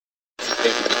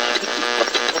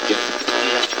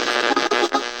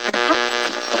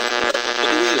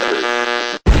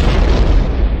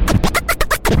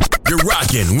You're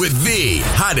rocking with the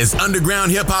hottest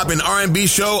underground hip-hop and R&B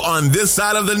show on this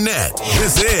side of the net.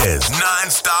 This is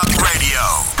Non-Stop Radio.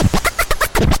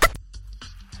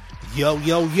 Yo,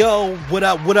 what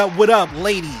up,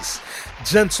 ladies,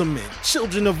 gentlemen,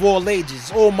 children of all ages,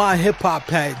 all my hip-hop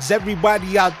heads,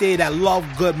 everybody out there that love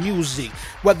good music,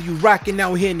 whether you rocking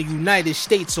out here in the United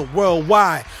States or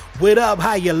worldwide. What up?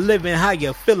 How you living? How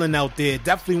you feeling out there?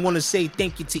 Definitely want to say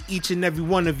thank you to each and every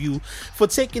one of you for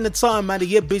taking the time out of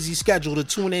your busy schedule to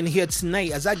tune in here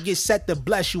tonight as I get set to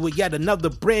bless you with yet another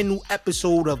brand new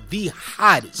episode of the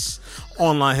hottest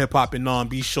online hip-hop and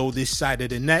R&B show this side of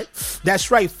the net. That's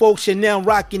right, folks. You're now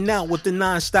rocking out with the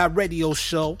Non-Stop Radio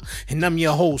Show, and I'm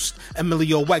your host,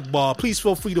 Emilio Weckbar. Please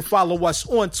feel free to follow us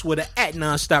on Twitter at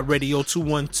Non-Stop Radio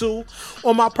 212,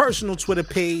 on my personal Twitter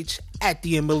page at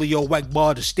the Emilio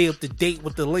Weckbar to stay up to date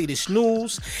with the latest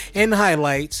news and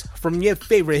highlights from your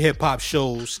favorite hip-hop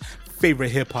show's favorite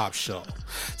hip-hop show.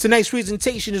 Tonight's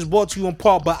presentation is brought to you in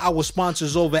part by our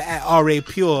sponsors over at RA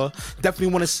Pure.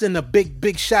 Definitely want to send a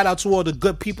big shout out to all the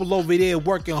good people over there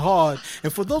working hard.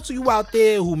 And for those of you out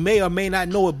there who may or may not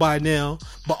know it by now,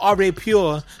 but RA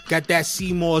Pure got that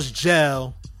sea moss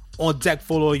gel on deck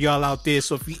for all y'all out there.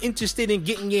 So if you're interested in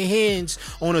getting your hands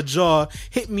on a jar,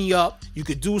 hit me up. You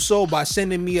could do so by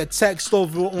sending me a text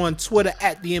over on Twitter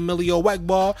at the Emilio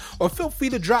Weckbar, or feel free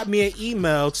to drop me an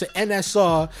email to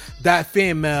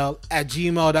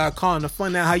nsr.fanmail@gmail.com to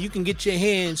find out how you can get your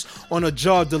hands on a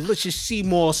jar of delicious sea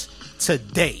moss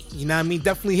today. You know what I mean?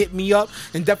 Definitely hit me up,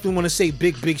 and definitely want to say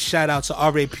big shout out to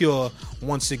RA Pure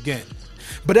once again.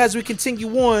 But as we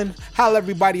continue on, how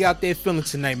everybody out there feeling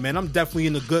tonight, man? I'm definitely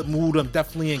in a good mood. I'm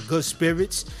definitely in good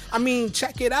spirits. I mean,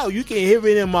 check it out. You can hear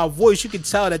it in my voice. You can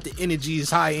tell that the energy is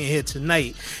high in here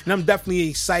tonight. And I'm definitely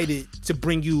excited to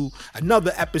bring you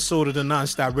another episode of the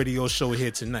Non-Stop Radio Show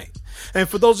here tonight. And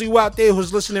for those of you out there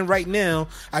who's listening right now,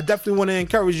 I definitely want to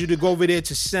encourage you to go over there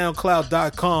to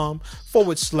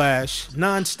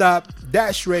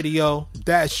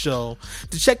soundcloud.com/nonstop-radio-show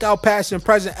to check out past and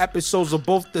present episodes of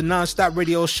both the Non-Stop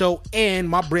Radio Show and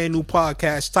my brand new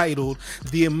podcast titled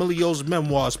The Emilio's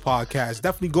Memoirs Podcast.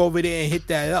 Definitely go over there and hit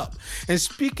that up. And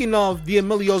speaking of the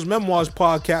Emilio's Memoirs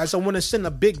Podcast, I want to send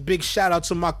a big shout out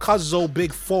to my cousin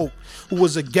Big Folk, who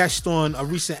was a guest on a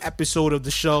recent episode of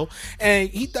the show, and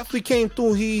he definitely came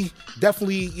through. He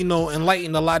definitely,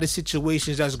 enlightened a lot of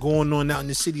situations that's going on out in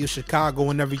the city of Chicago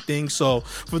and everything. So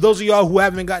for those of y'all who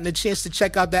haven't gotten a chance to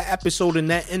check out that episode and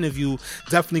that interview,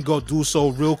 definitely go do so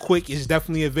real quick. It's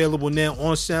definitely available now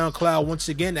on SoundCloud. Once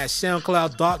again, that's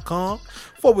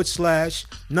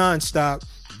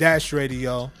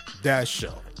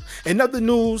soundcloud.com/nonstop-radio-show. In other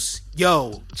news,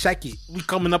 check it. We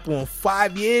coming up on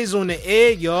 5 years on the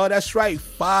air, y'all. That's right,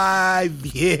 5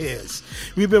 years.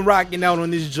 We've been rocking out on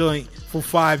this joint for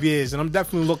 5 years, and I'm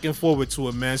definitely looking forward to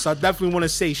it, man. So I definitely want to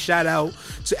say shout out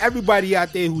to everybody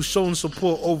out there who's shown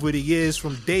support over the years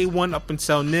from day one up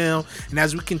until now. And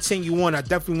as we continue on, I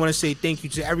definitely want to say thank you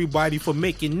to everybody for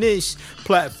making this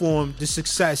platform the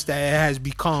success that it has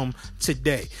become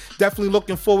today. Definitely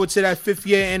looking forward to that 5th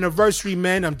year anniversary,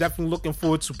 man. I'm definitely looking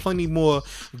forward to plenty more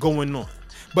going on.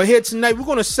 But here tonight, we're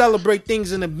going to celebrate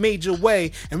things in a major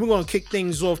way, and we're going to kick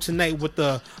things off tonight with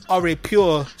the RA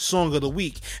Pure Song of the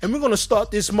Week. And we're going to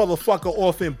start this motherfucker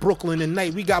off in Brooklyn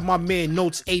tonight. We got my man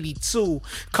Notes 82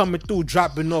 coming through,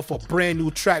 dropping off a brand new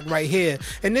track right here.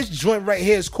 And this joint right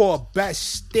here is called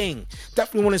Best Thing.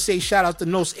 Definitely want to say shout out to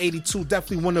Notes 82,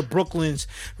 definitely one of Brooklyn's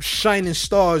shining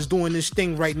stars doing this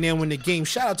thing right now in the game.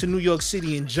 Shout out to New York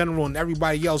City in general and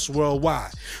everybody else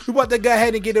worldwide. We're about to go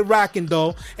ahead and get it rocking,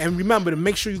 though. And remember to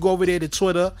make sure you go over there to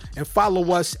Twitter and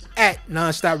follow us at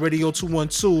Nonstop Radio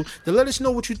 212 to let us know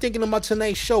what you're thinking about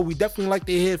tonight's show. We definitely like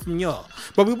to hear from y'all.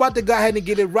 But we about to go ahead and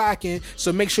get it rocking,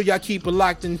 so make sure y'all keep it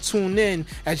locked and tune in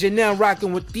as you're now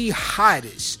rocking with the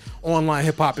hottest online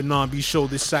hip-hop and R&B show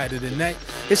this side of the net.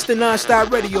 It's the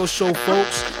Non-Stop Radio Show,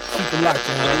 folks. Keep it locked,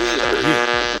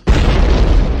 man.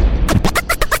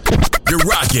 You're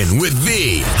rocking with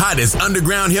the hottest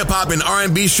underground hip-hop and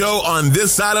R&B show on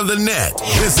this side of the net.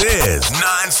 This is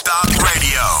Non-Stop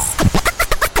Radio.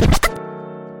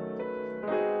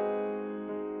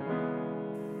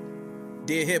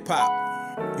 Dear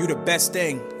hip-hop, you the best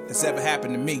thing that's ever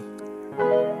happened to me.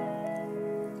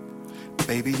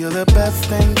 Baby, you're the best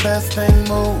thing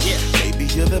move. Yeah. Baby,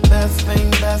 you're the best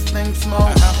thing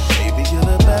smoke. Baby, you're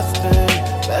the best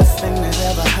thing that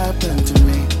ever happened to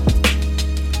me.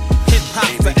 Hip-hop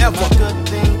baby, forever. You're my good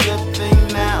thing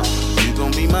now. You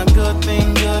gon' be my good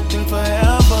thing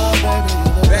forever. Baby,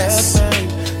 you're the best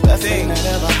thing that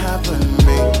ever happened to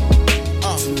me.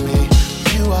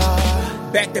 You are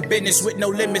Back to business with no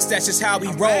limits, that's just how we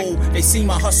roll. They see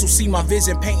my hustle, see my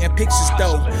vision, painting pictures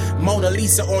though. Mona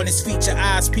Lisa on his feature,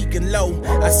 eyes peeking low.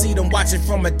 I see them watching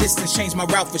from a distance, change my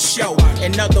route for show.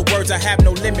 In other words, I have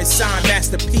no limits, sign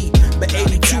Master P. But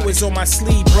 82 is on my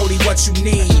sleeve, Brody, what you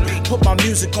need. Put my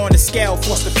music on the scale,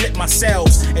 forced to flip myself.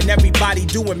 And everybody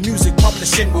doing music,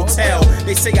 publishing will tell.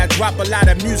 They say I drop a lot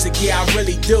of music, yeah, I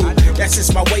really do. That's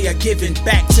just my way of giving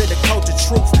back to the culture,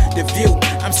 truth, the view.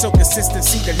 I'm so consistent,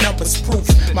 see the numbers proof.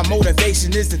 My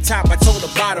motivation is the top, I told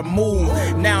the bottom move.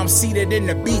 Now I'm seated in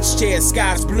the beach chair,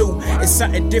 sky's blue. It's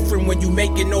something different when you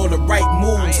making all the right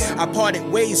moves. I parted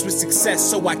ways with success,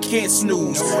 so I can't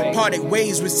snooze. Parted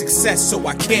ways with success, so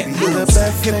I can't lose.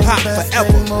 Hip hop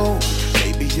forever.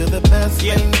 Baby, you're the best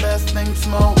thing, best thing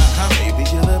smoke. Baby,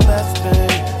 you're the best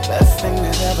thing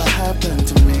that ever happened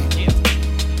to me.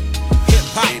 Hip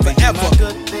hop Baby, forever. you're my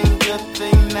good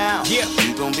thing now. Yeah.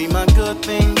 You gon' be my good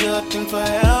thing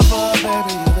forever.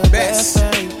 Baby, you're the best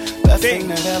thing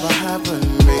that ever happened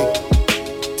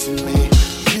to me.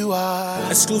 You are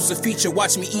Exclusive feature,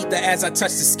 watch me eat that as I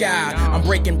touch the sky. I'm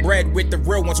breaking bread with the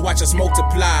real ones, watch us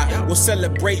multiply. We'll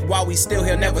celebrate while we still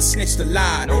here, never snitch the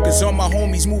lie. Cause all my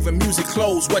homies moving music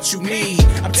clothes, what you need.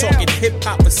 I'm talking hip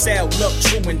hop for sale, look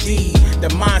true indeed. The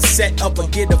mindset of a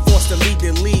getter forced to lead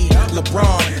the lead.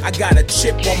 LeBron, I got a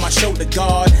chip on my shoulder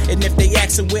guard. And if they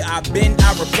asking where I've been,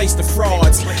 I replace the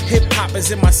frauds. Hip hop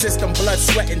is in my system, blood,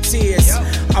 sweat, and tears.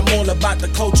 I'm all about the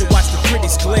culture, watch the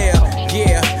critics glare.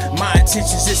 Yeah, my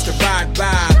intentions is to ride by.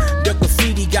 The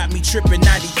graffiti got me tripping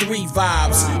 93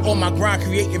 vibes. On my grind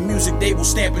creating music, they will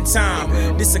stamp in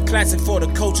time. This a classic for the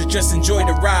culture, just enjoy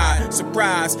the ride.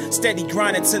 Surprise, steady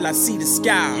grinding till I see the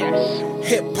sky.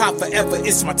 Hip hop forever,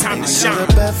 it's my time to shine. You're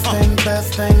the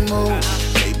best thing move.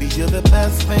 Baby, you're the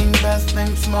best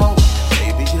thing smoke.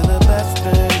 Baby, you're the best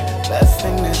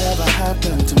thing that ever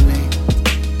happened to me.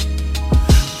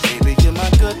 Baby, you're my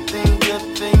good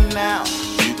thing now.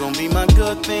 You gon' be my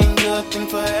good thing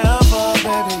forever.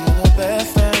 Baby, you're the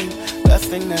best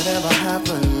thing that ever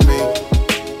happened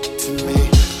to me.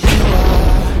 You are.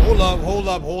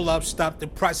 Hold up, stop the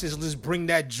process. Let's bring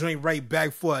that joint right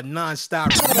back for a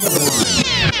non-stop.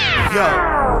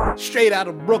 Yo, straight out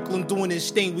of Brooklyn doing this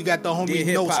thing. We got the homie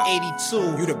Yeah, Notes hip-hop.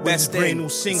 82. You the with best his brand thing new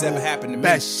that's single, ever happened to me.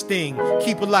 Best Thing.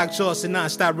 Keep it locked to us, a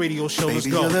non-stop radio show. Let's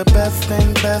Baby, go. you're the best thing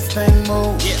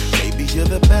move. Yeah. Baby, you're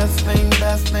the best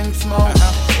thing smoke.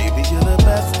 Baby, you're the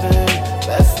best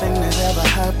thing that ever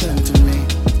happened to me.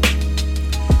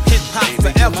 Hip hop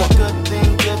Baby, you're forever. my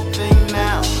good thing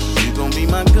now. You gon' be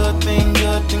my good thing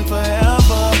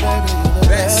forever. Baby, you're the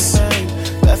Best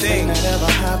best thing that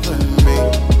ever happened to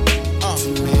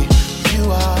me.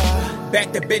 You are.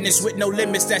 Back to business with no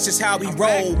limits, that's just how we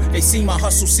roll. They see my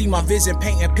hustle, see my vision,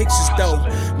 painting pictures though.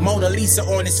 Mona Lisa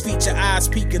on his feature, eyes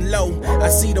peeking low. I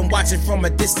see them watching from a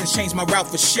distance, change my route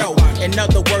for show. In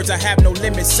other words, I have no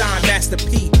limits, sign Master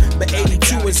P. But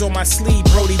 82 is on my sleeve,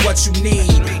 Brody, what you need.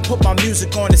 Put my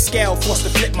music on the scale, forced to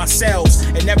flip myself.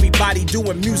 And everybody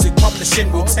doing music,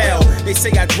 publishing will tell. They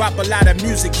say I drop a lot of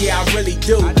music, yeah, I really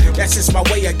do. That's just my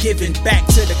way of giving back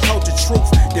to the culture,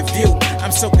 truth, the view.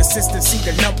 I'm so consistent, see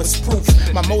the numbers proof.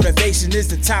 My motivation is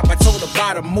the top, I told the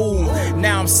bottom move.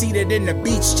 Now I'm seated in the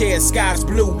beach chair, sky's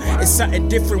blue. It's something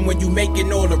different when you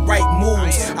making all the right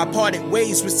moves. I parted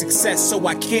ways with success, so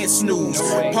I can't snooze.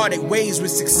 Parted ways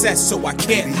with success, so I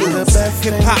can't You're the lose. best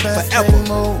Hip hop thing forever.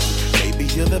 move. Baby,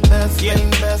 you're the best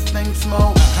thing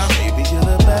smoke. Baby, you're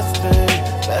the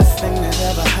best thing that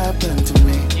ever happened to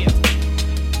me.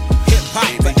 Hip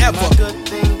hop Baby, you're my forever.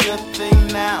 good thing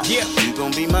now. Yeah. You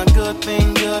gon' be my good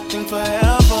thing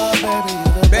forever. Baby,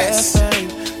 you're the Best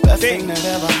best thing that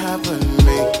ever happened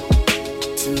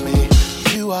to me.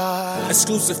 You are.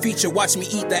 Exclusive feature, watch me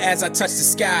eat that as I touch the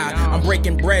sky. I'm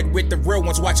breaking bread with the real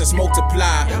ones, watch us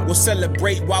multiply. We'll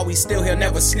celebrate while we still here,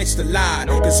 never snitch the lie.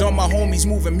 Cause all my homies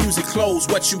moving music clothes,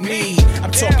 what you need.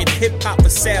 I'm talking hip hop for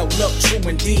sale, look true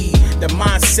indeed. The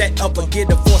mindset of a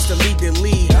getter forced to lead the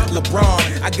lead.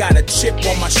 LeBron, I got a chip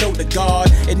on my shoulder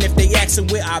guard. And if they asking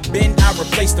where I've been, I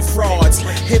replace the frauds.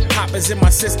 Hip hop is in my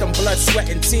system, blood, sweat,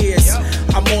 and tears.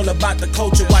 I'm all about the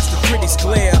culture, watch the critics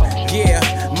glare. Yeah,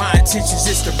 my intentions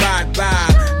is to ride by.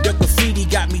 The graffiti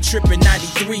got me tripping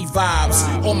 93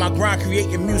 vibes. On my grind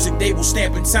creating music, they will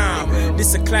stamp in time.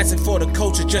 This a classic for the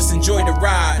culture, just enjoy the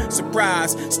ride.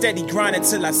 Surprise, steady grinding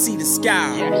till I see the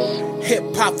sky. Hip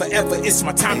hop forever, it's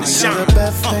my time to You're shine. the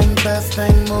best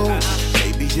thing move.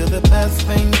 Baby, you're the best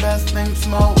thing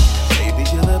smoke. Baby,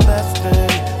 you're the best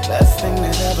thing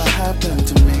that ever happened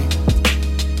to me.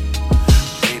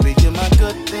 Baby, you're my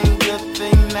good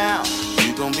thing now.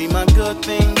 You gon' be my good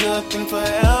thing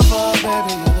forever.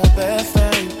 Baby, you're the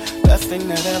best thing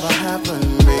that ever happened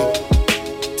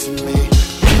to me.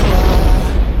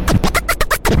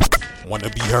 Want to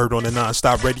be heard on the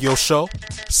Nonstop Radio Show?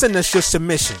 Send us your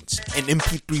submissions in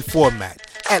MP3 format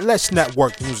at Let's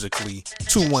Network Musically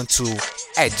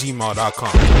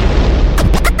 212@gmail.com.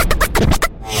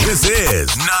 This is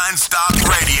Nonstop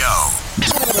Radio.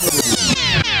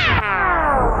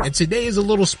 And today is a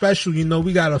little special. You know,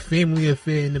 we got a family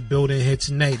affair in the building here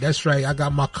tonight. That's right. I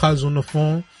got my cousin on the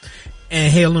phone,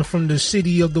 and hailing from the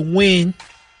city of the wind,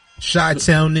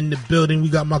 Chi-Town in the building. We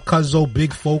got my cousin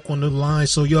Big Folk on the line.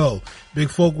 So, yo, Big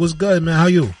Folk, what's good, man? How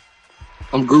you?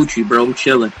 I'm Gucci, bro. I'm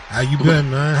chilling. How you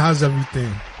been, man? How's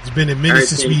everything? It's been a minute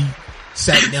since we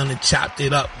sat down and chopped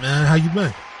it up, man. How you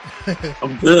been?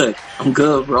 I'm good. I'm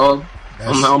good, bro.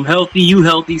 I'm healthy. You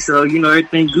healthy. So, you know,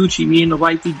 everything Gucci. Me and the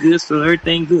wifey good. So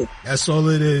everything good. That's all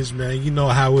it is, man. You know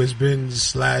how it's been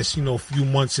this last, few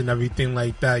months and everything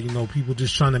like that. You know, people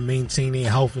just trying to maintain their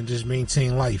health and just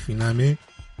maintain life. You know what I mean?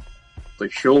 For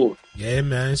sure. Yeah,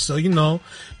 man. So,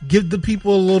 give the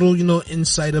people a little,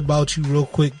 insight about you real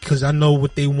quick, because I know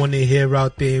what they want to hear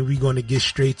out there, and we're going to get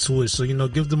straight to it. So,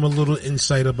 give them a little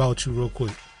insight about you real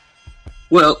quick.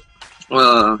 Well,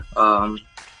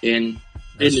 in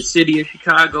the city of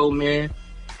Chicago, man,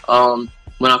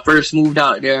 when I first moved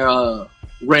out there,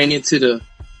 ran into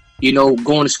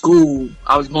going to school.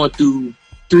 I was going through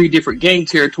 3 different gang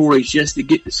territories just to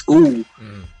get to school,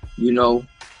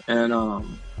 and,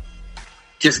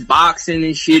 just boxing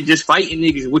and shit, just fighting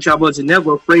niggas, which I wasn't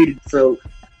never afraid of. So,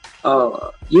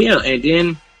 and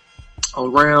then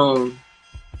around,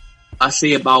 I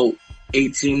say about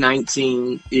 18,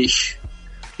 19-ish,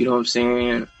 you know what I'm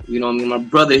saying? You know what I mean? My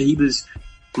brother,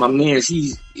 my man,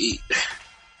 he's a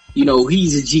GD, you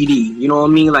know what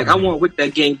I mean? Like, I wasn't with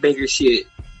that gangbanger shit.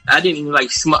 I didn't even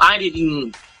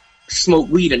smoke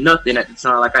weed or nothing at the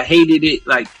time. Like, I hated it,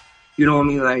 like, you know what I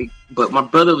mean? Like, but my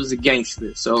brother was a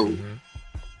gangster, so...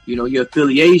 your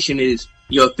affiliation is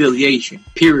your affiliation,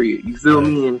 period. You feel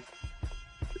me? And,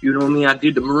 you know what I mean? I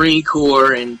did the Marine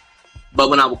Corps, but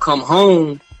when I would come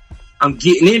home, I'm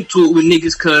getting into it with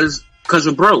niggas cause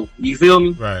of bro. You feel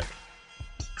me? Right.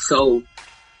 So,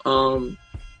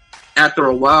 after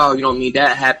a while, you know what I mean,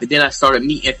 that happened. Then I started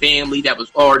meeting family that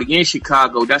was already in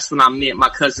Chicago. That's when I met my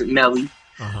cousin Melly.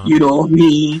 You know what I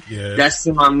mean? Yeah. That's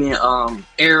when I met,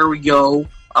 Aereo.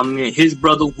 I met his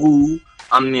brother Woo.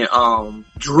 I mean,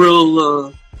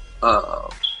 Driller,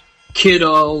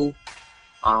 Kiddo,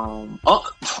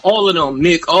 all of them,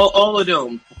 Mick, all of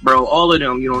them, bro, all of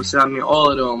them, you know what I'm saying? I mean,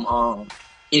 all of them,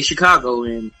 in Chicago,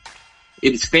 and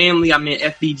it's family. I mean,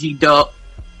 FBG Duck,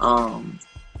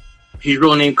 his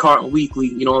real name Carlton Weekly,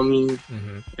 you know what I mean?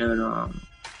 And,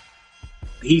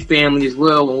 he family as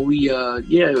well, and we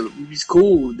was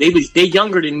cool. They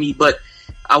younger than me, but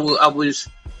I was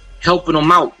helping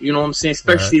them out, you know what I'm saying?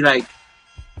 Especially like,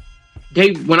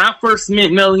 when I first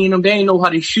met Melly and them, they didn't know how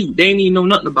to shoot. They didn't even know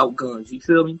nothing about guns. You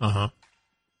feel me?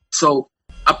 So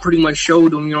I pretty much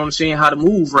showed them, you know what I'm saying, how to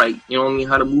move right. You know what I mean?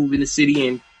 How to move in the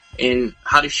city and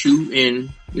how to shoot and,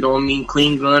 you know what I mean,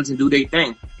 clean guns and do their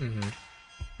thing.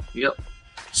 Yep.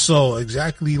 So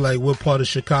exactly like what part of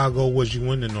Chicago was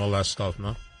you in and all that stuff,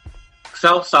 man?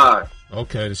 South Side.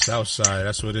 Okay, the South Side.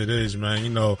 That's what it is,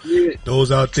 man.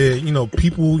 Those out there,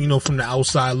 people, from the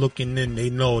outside looking in, they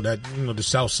know that, the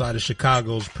South Side of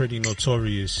Chicago is pretty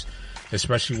notorious,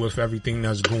 especially with everything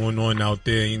that's going on out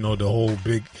there, the whole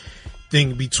big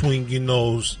thing between,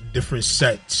 different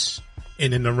sets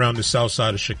in and around the South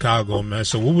Side of Chicago, man.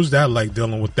 So what was that like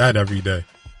dealing with that every day?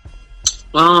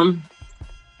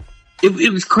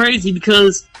 It was crazy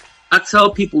because I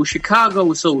tell people Chicago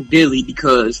is so deadly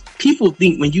because people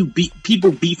think when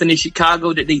people beefing in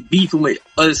Chicago that they beefing with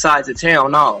other sides of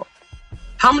town. No.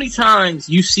 How many times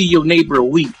you see your neighbor a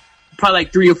week? Probably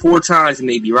like 3 or 4 times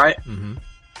maybe, right?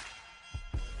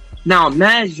 Now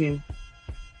imagine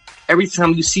every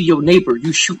time you see your neighbor,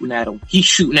 you shooting at him. He's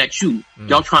shooting at you.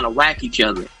 Y'all trying to whack each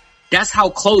other. That's how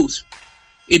close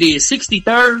it is.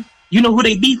 63rd, you know who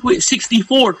they beef with?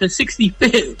 64th and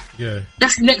 65th. Yeah.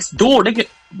 That's next door.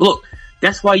 Look,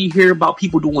 that's why you hear about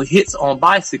people doing hits on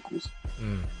bicycles.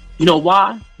 You know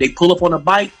why? They pull up on a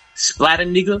bike, splat a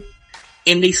nigga,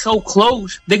 and they so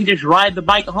close, they can just ride the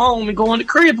bike home and go in the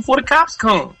crib before the cops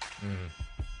come.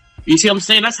 You see what I'm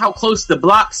saying? That's how close the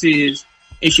blocks is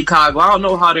in Chicago. I don't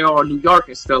know how they are in New York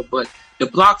and stuff, but the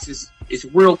blocks is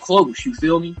real close. You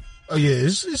feel me? Oh yeah,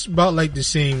 it's about like the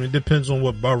same. It depends on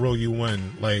what borough you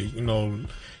in. Like,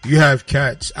 you have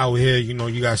cats out here,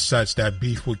 you got sets that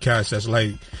beef with cats that's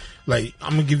like I'm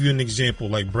gonna give you an example,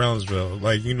 like Brownsville.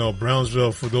 Like,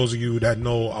 Brownsville, for those of you that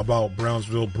know about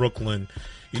Brownsville, Brooklyn,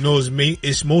 you know,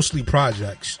 it's mostly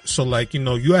projects. So like, you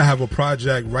know, you have a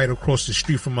project right across the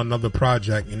street from another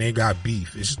project and they got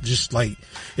beef. It's just like,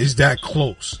 it's that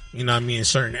close, you know what I mean, in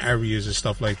certain areas and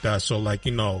stuff like that. So like,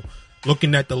 you know,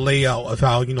 looking at the layout of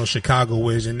how, you know, Chicago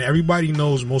is, and everybody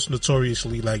knows most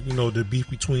notoriously, like, you know, the beef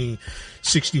between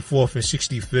 64th and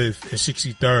 65th and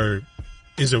 63rd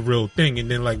is a real thing.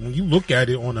 And then like, when you look at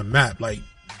it on a map, like,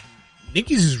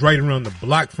 niggas is right around the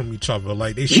block from each other.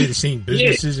 Like, they share the same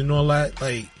businesses and all that.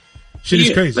 Like, shit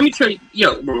is crazy. Let me tell you,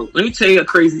 let me tell you a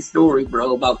crazy story,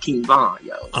 bro, about King Von,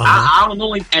 yo. I don't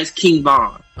know him as King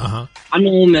Von. I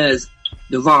know him as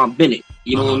Devon Bennett.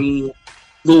 You know what I mean?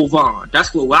 Lil Von.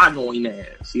 That's what I know him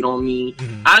as. You know what I mean?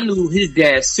 I knew his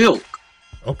dad, Silk.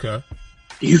 Okay.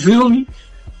 You feel me?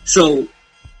 So,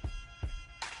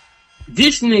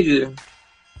 this nigga,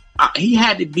 he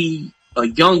had to be a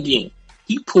youngin'.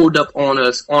 He pulled up on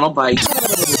us on a bike.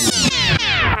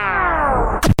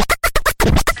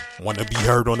 Want to be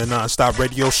heard on the Non-Stop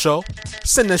Radio Show?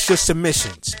 Send us your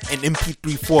submissions in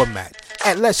MP3 format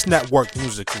at Let's Network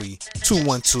Musically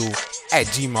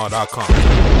 212@gmail.com.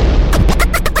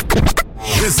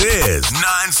 This is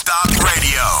Non-Stop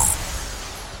Radio.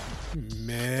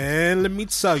 Man, let me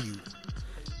tell you,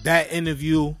 that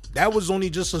interview, that was only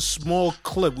just a small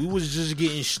clip. We was just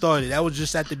getting started. That was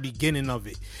just at the beginning of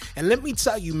it. And let me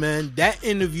tell you, man, that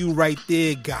interview right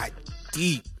there got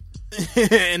deep.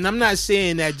 And I'm not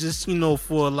saying that just, you know,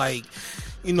 for like,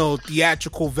 you know,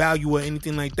 theatrical value or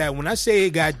anything like that. When I say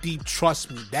it got deep, trust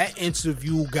me, that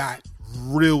interview got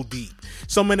real deep.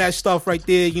 Some of that stuff right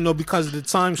there, you know, because of the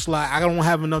time slot, I don't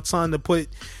have enough time to put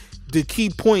the key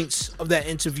points of that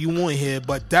interview on here,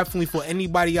 but definitely for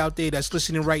anybody out there that's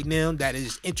listening right now that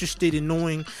is interested in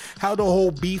knowing how the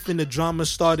whole beef and the drama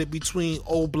started between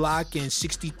Old Block and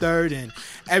 63rd and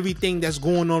everything that's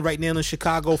going on right now in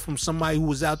Chicago from somebody who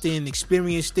was out there and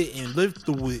experienced it and lived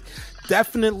through it,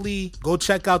 definitely go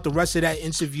check out the rest of that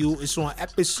interview. It's on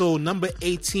episode number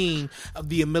 18 of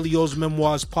the Emilio's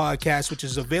Memoirs podcast, which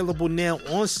is available now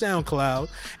on SoundCloud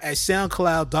at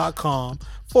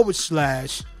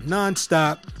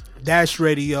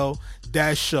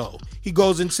soundcloud.com/nonstop-radio-show. He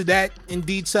goes into that in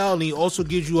detail, and he also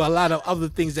gives you a lot of other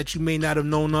things that you may not have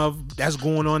known of that's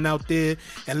going on out there.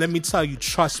 And let me tell you,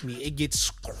 trust me, it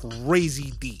gets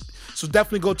crazy deep. So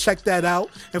definitely go check that out.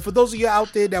 And for those of you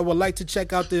out there that would like to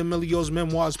check out the Emilio's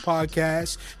Memoirs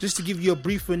podcast, just to give you a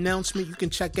brief announcement, you can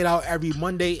check it out every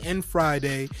Monday and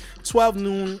Friday, 12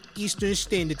 noon Eastern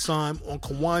Standard Time on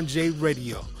Kawan J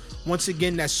Radio. Once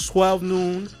again, that's 12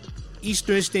 noon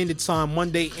Eastern Standard Time,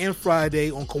 Monday and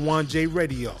Friday on Kawan J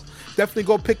Radio. Definitely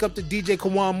go pick up the DJ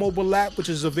Kawan mobile app, which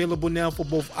is available now for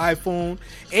both iPhone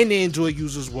and Android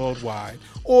users worldwide.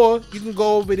 Or you can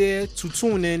go over there to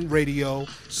TuneIn Radio,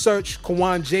 search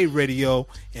Kawan J Radio,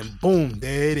 and boom,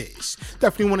 there it is.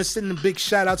 Definitely want to send a big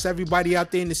shout out to everybody out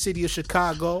there in the city of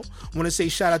Chicago. Want to say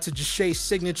shout out to Jashay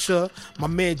Signature, my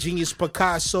man Genius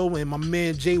Picasso, and my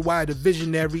man JY the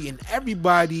Visionary, and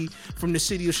everybody from the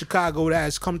city of Chicago that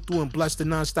has come through and blessed the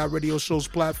Non-Stop Radio Show's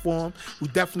platform. We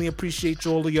definitely appreciate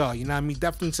all of y'all. You know what I mean?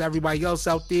 Definitely to everybody else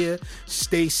out there,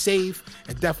 stay safe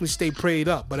and definitely stay prayed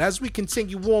up. But as we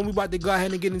continue on, we about to go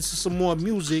ahead and get into some more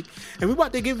music, and we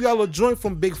about to give y'all a joint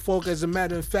from Big Folk, as a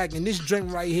matter of fact, and this joint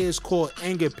right here is called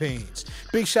Anger Pains.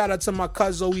 Big shout out to my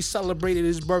cousin. He celebrated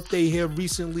his birthday here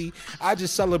recently. I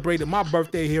just celebrated my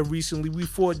birthday here recently. We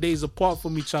 4 days apart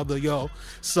from each other, yo.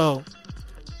 So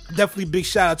definitely big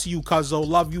shout out to you, cuzzo.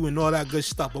 Love you and all that good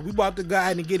stuff. But we about to go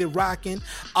ahead and get it rocking.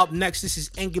 Up next, this is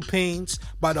Anger Pains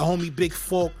by the homie Big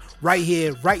Folk, right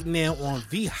here, right now on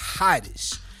the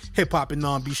hottest hip-hop and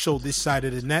R&B show this side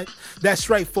of the net. That's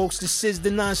right, folks. This is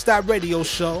the Non-Stop Radio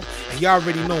Show, and y'all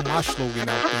already know my slogan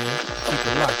out there. Keep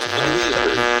it locked,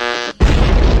 man.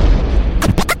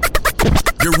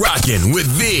 You're rocking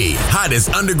with the hottest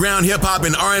underground hip-hop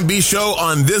and R&B show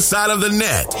on this side of the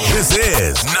net. This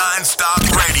is Non-Stop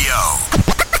Radio.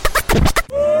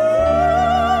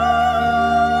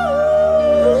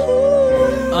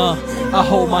 I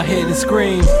hold my head and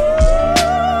scream,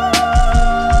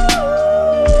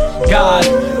 God,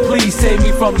 please save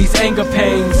me from these anger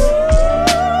pains.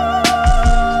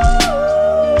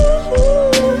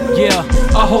 Yeah,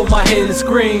 I hold my head and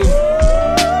scream,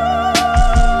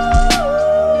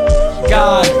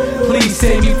 God, please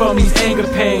save me from these anger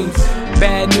pains.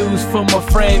 Bad news from a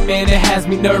friend, man, it has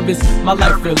me nervous. My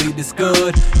life really this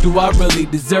good, do I really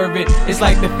deserve it? It's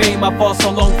like the fame I fought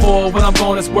so long for, when I'm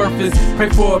gone it's worthless.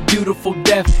 Pray for a beautiful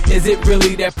death, is it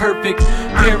really that perfect?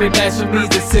 Paradise for me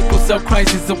is a sickle cell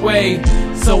crisis away,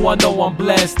 so I know I'm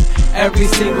blessed. every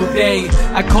single day.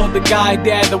 I called the guy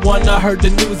dad, the one I heard the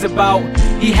news about.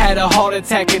 He had a heart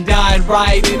attack and died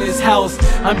right in his house.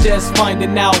 I'm just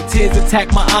finding out, tears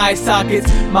attack my eye sockets.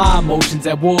 My emotions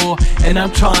at war, and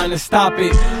I'm trying to stop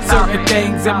it. Certain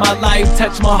things in my life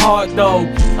touch my heart though.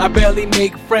 I barely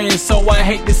make friends, so I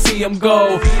hate to see them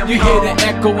go. You hear the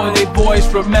echo of their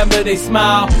voice, remember they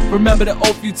smile. Remember the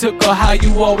oath you took or how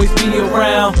you always be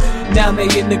around. Now they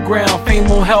in the ground, fame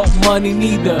won't help, money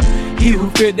neither. He who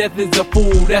fear death is a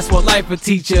fool, that's what life will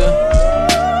teach ya.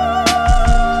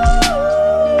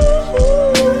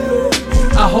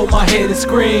 I hold my head and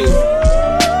scream,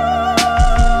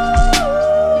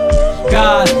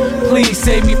 God, please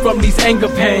save me from these anger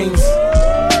pains.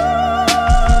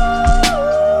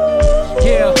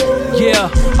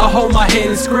 Yeah, I hold my head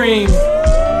and scream.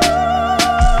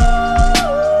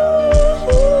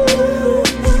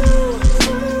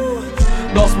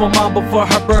 Lost my mom before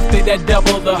her birthday, that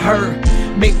devil the hurt.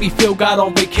 Make me feel God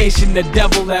on vacation, the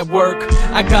devil at work.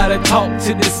 I gotta talk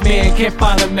to this man, can't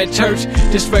find him at church.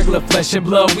 Just regular flesh and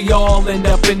blood, we all end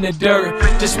up in the dirt.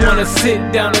 Just wanna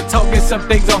sit down and talk, get some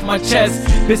things off my chest.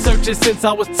 Been searching since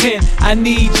I was 10, I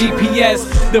need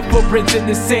GPS. The footprints in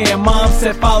the sand, mom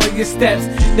said follow your steps.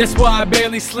 That's why I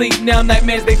barely sleep, now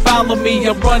nightmares they follow me.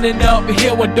 I'm running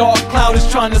uphill, a dark cloud is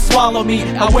trying to swallow me.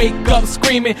 I wake up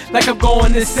screaming like I'm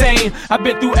going insane. I've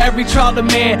been through every trial of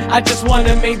man, I just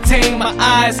wanna maintain my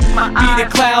eyes. Be the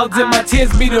clouds and my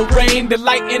tears be the rain. The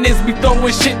lightning is me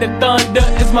throwing shit, the thunder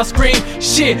is my scream.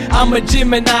 Shit, I'm a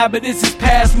Gemini, but this is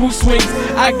past mood swings.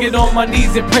 I get on my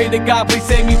knees and pray to God, please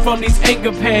save me from these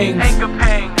anger pains.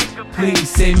 Please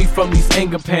save me from these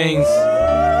anger pains.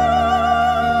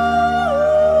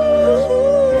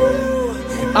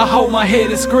 I hold my head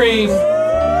and scream,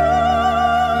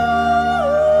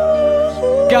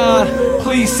 God,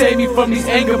 please save me from these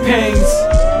anger pains.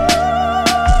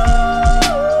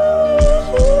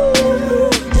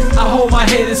 I hold my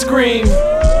head and scream,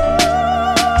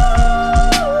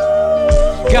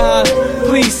 God,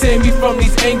 please save me from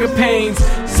these anger pains.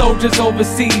 Soldiers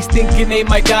overseas thinking they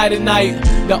might die tonight.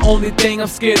 The only thing I'm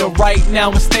scared of right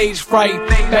now is stage fright.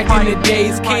 Back in the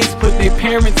days, kids put their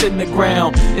parents in the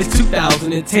ground. It's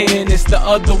 2010, it's the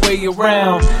other way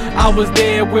around. I was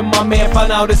there when my man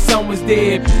found out his son was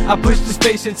dead. I pushed his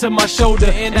face into my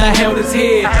shoulder and I held his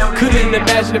head. Couldn't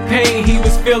imagine the pain he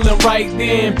was feeling right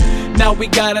then. Now we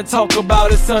gotta talk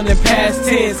about his son in past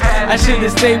tense. I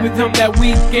should've stayed with him that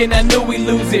weekend, I knew we'd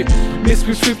lose it. Mixed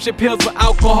prescription pills with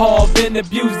alcohol, then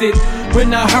abused it.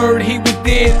 When I heard he was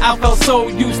dead, I felt so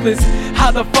useless.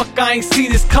 How the fuck I ain't see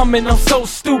this coming, I'm so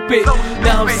stupid.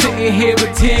 Now I'm sitting here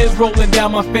with tears rolling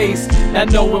down my face,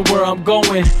 not knowing where I'm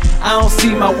going, I don't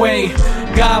see my way.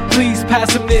 God, please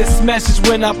pass him this message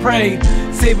when I pray.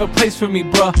 Save a place for me,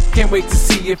 bruh, can't wait to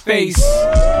see your face.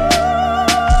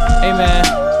 Hey man,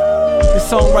 this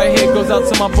song right here goes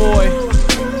out to my boy.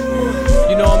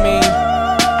 You know what I mean?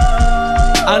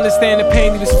 I understand the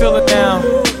pain he was feeling down.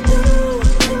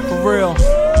 For real.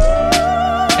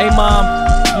 Hey mom,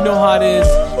 you know how it is.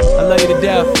 I love you to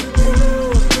death.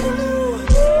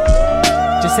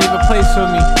 Just save a place for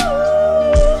me.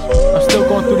 I'm still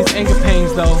going through these anger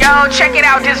pains though. Yo, check it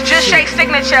out. This Just Shake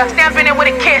signature. Stamping it with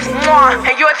a kiss. Mwah.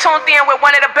 And you're tuned in with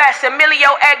one of the best.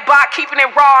 Emilio Eggbot, keeping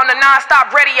it raw on the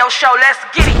Non-Stop Radio Show. Let's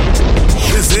get it.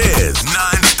 This is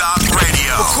Non-Stop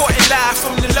Radio. Recording live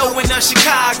from the low end of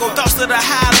Chicago. Thoughts of the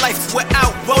high life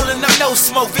without rolling up no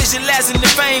smoke. Visualizing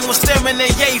the fame when staring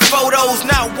at yay photos.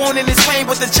 Not wanting this fame,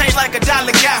 but the change like $1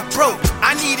 got broke.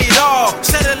 I need it all.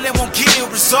 Settling won't get it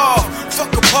resolved.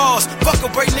 Fuck a pause, fuck a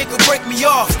break, nigga, break me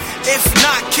off. If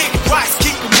not, kick rocks,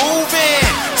 keep it moving.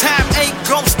 Time ain't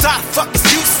gon' stop, fuck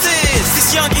excuses.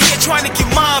 This young here trying to get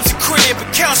moms a crib,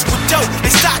 but couch with dope. They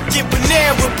stock get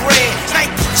Panera bread. Nike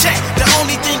check, the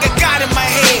only thing I got in my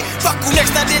head. Fuck who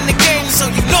next, not in the game, so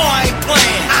you know I ain't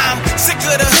playing. I'm sick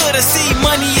of the hood, I see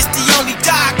money is the only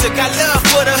doctor. Got love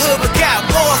for the hood, but got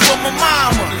more for my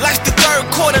mama. Life's the third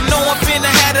quarter, no one finna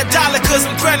had $1, cause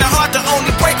I'm grinding hard, the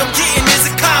only break I'm getting is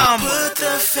a comma. Put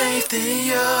the faith in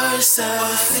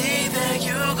yourself, see that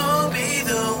you gon' be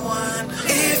the one.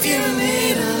 If you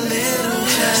need a little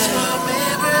help, just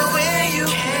remember where you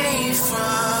came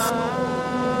from.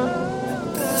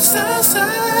 The south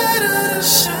side of the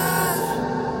shore.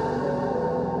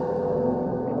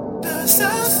 The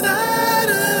south side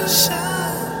of the shore.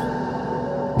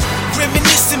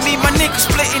 Reminiscing me, my niggas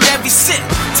splitting every cent.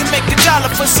 to make $1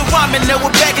 for some ramen or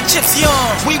a bag of chips,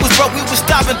 young. We was broke, we was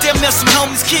starving, damn near some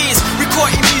homeless kids.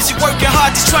 Recording music, working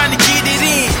hard, just trying to get it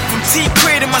in. From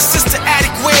T-Crib to my sister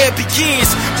attic, where it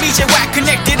begins. BJ Watt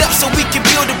connected up so we can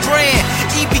build a brand.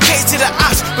 EBK to the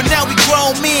ops, but now we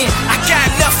grown men. I got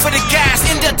love for the guys,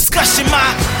 in the discussion.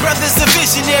 My brother's a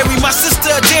visionary, my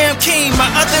sister a damn king. My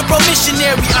other bro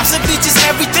missionary, I'm simply just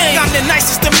everything. I'm the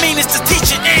nicest, the meanest, the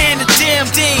teacher, and the damn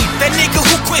dean. That nigga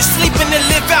who quit sleeping to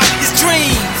live out his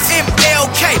dreams.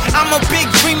 MLK, I'm a big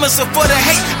dreamer, so for the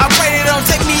hate, I pray they don't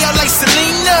take me out like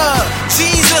Selena.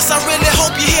 Jesus, I really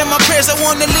hope you hear my prayers. I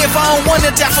wanna live, I don't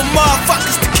wanna die for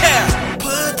motherfuckers to care.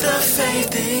 Put the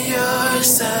faith in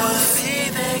yourself, see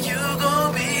that you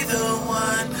gon' be the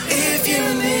one. If you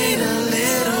need a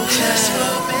little, just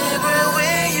remember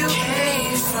where you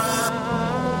came from.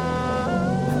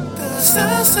 The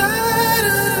south side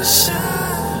of the shine.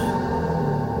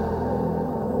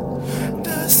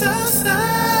 The south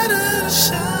side of the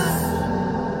shine.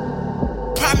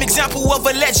 Prime example of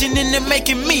a legend in the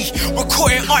making, me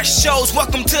recording art shows.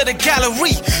 Welcome to the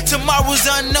gallery. Tomorrow's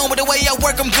unknown, but the way I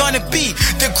work, I'm gonna be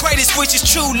the greatest, which is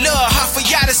true love. Hard for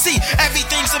y'all to see.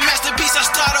 Everything's a masterpiece. I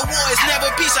start a war, it's never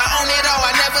peace. I own it all.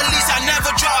 I never lease. I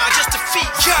never draw. I just defeat.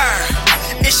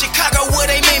 Yeah, in Chicago, where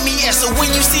they made me at. So when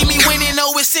you see me winning,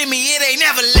 always see me. It ain't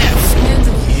never left.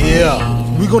 Yeah.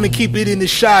 We're gonna keep it in the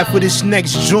shy for this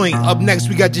next joint. Up next,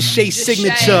 we got Jashay's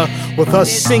signature with her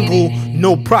single,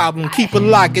 No Problem. Keep it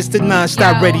locked, it's the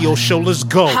Non-Stop Radio Show. Let's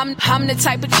go. I'm the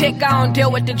type of chick, I don't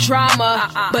deal with the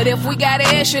drama. But if we got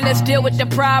an issue, let's deal with the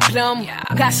problem.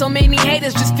 Got so many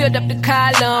haters, just filled up the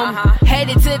column.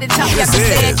 Headed to the top, y'all can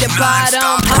stay at the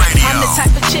bottom. I'm the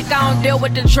type of chick, I don't deal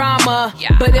with the drama.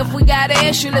 But if we got an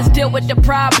issue, let's deal with the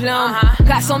problem.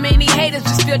 Got so many haters,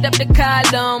 just filled up the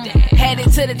column.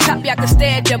 Headed to the top, y'all can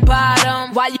stay at the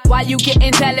bottom. Why you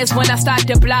getting jealous when I start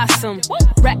to blossom?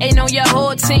 Ratting on your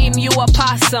whole team, you a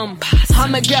possum.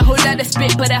 I'm a girl who let it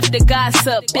spit, but after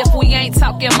gossip. If we ain't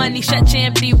talking money, shut your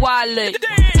empty wallet.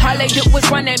 All they do was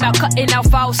run their mouth, cutting out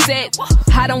faucet.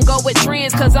 I don't go with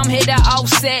trends, cause I'm here to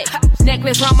offset.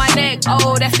 Necklace round my neck,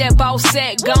 oh, that's that boss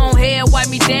set. Go ahead, wipe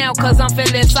me down, cause I'm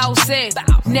feeling so sick.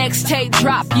 Next tape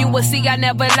drop, you will see I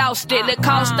never lost it. The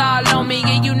cost all on me,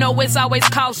 and you know it's always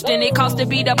costing. It costs to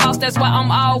be the boss, that's why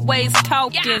I'm always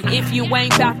talking. If you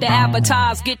ain't bout to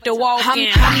advertise, get to walking.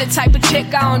 I'm the type of chick,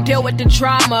 I don't deal with the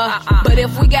drama. But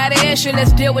if we got an issue,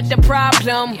 let's deal with the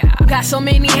problem. Got so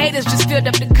many haters, just filled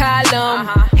up the column.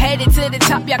 Headed to the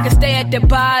top, y'all can stay at the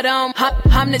bottom.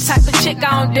 I'm the type of chick,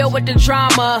 I don't deal with the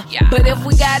drama. But if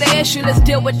we got an issue, let's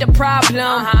deal with the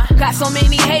problem. Got so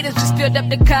many haters, just filled up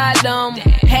the column.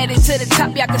 Headed to the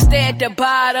top, y'all can stay at the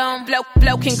bottom.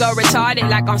 Flow can go retarded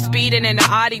like I'm speeding in the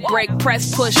Audi. Brake,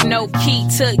 press, push, no key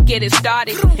to get it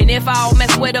started. And if I don't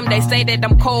mess with them, they say that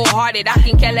I'm cold-hearted. I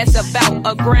can care less about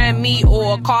a Grammy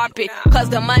or a carpet. Cause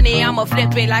the money, I'ma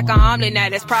flip it like an omelet. Now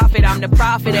that's profit, I'm the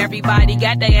prophet. Everybody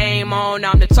got their aim on.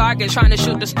 I'm the target, trying to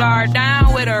shoot the star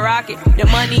down with a rocket. The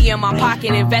money in my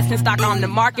pocket, investing stock on the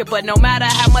market. But no matter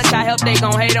how much I help, they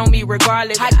gon' hate on me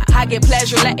regardless. I get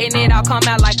pleasure letting it all come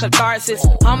out like catharsis.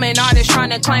 I'm an artist trying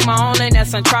to claim my own lane,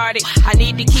 that's uncharted. I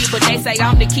need the key, but they say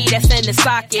I'm the key that's in the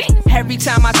socket. Every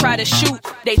time I try to shoot,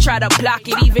 they try to block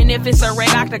it. Even if it's a red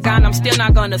octagon, I'm still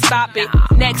not gonna stop it.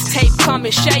 Next tape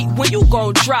coming shape, when you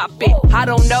gon' drop it? I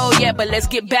don't know yet, but let's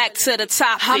get back to the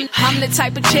topic. I'm the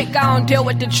type of chick, I don't deal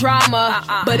with the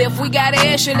drama. But if we got an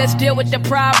issue, let's deal with the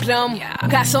problem.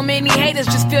 Got so many haters,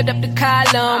 just filled up the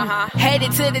column.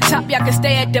 Headed to the top, y'all can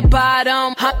stay at the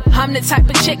bottom. I'm the type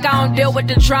of chick, I don't deal with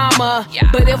the drama.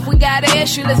 But if we got an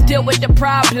issue, let's deal with the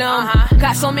problem.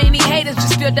 Got so many haters,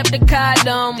 just filled up the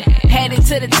column. Headed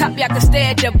to the top, y'all can stay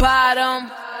at the bottom.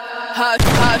 Hush,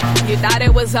 hush, you thought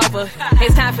it was over.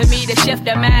 It's time for me to shift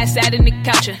the mindset in the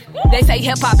culture. They say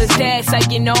hip-hop is dead, so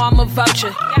you know I'm a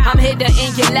vulture. I'm hidden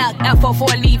in your luck,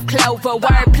 F44 leaf clover.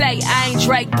 Wordplay, I ain't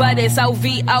Drake, but it's OV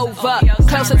over.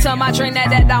 Closer to my dream now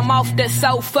that I'm off the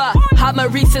sofa. I'ma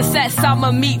reach success,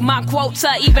 I'ma meet my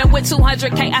quota. Even with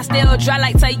 200K, I still drive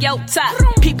like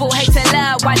Toyota. People hate to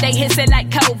love, why they hissing like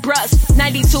cobras.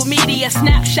 92 media,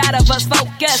 snapshot of us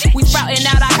focus. We sprouting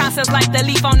out our concepts like the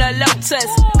leaf on the lotus.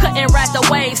 Couldn't ride the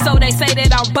wave, so they say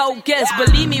that I'm bogus.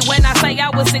 Believe me when I say I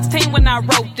was 16 when I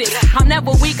wrote this. I'm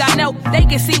never weak, I know they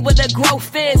can see what the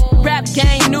growth is. Rap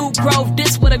game, new growth,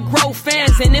 this what the growth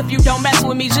is. And if you don't mess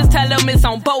with me, just tell them it's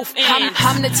on both ends.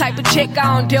 I'm the type of chick,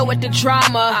 I don't deal with the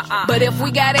drama. But if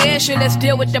we got an issue, let's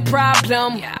deal with the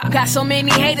problem. Got so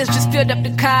many haters, just filled up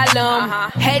the column.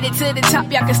 Headed to the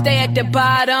top, y'all can stay at the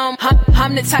bottom.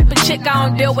 I'm the type of chick, I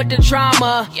don't deal with the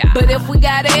drama. But if we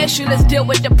got an issue, let's deal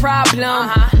with the problem.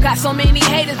 Got so many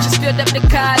haters, just filled up the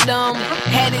column.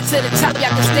 Headed to the top, y'all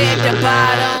can stay at the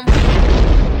bottom.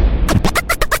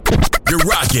 You're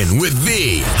rocking with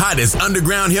the hottest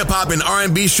underground hip-hop and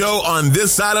R&B show on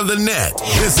this side of the net.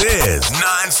 This is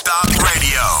Non-Stop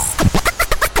Radio.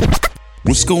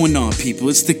 What's going on, people?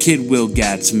 It's the Kid Will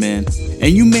Gatz, man.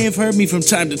 And you may have heard me from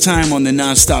time to time on the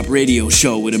Non-Stop Radio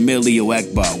show with Emilio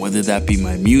Ekbar, whether that be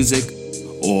my music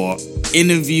or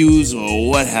interviews or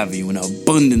what have you, an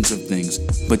abundance of things.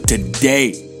 But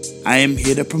today, I am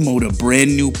here to promote a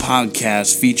brand new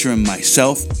podcast featuring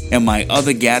myself and my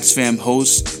other Gatz Fam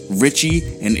hosts, Richie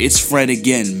and It's Fred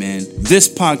again, man. This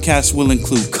podcast will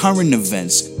include current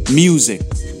events, music,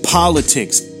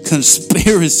 politics,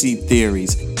 conspiracy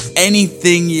theories,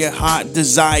 anything your heart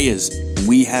desires.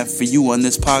 We have for you on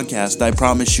this podcast, I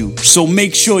promise you. So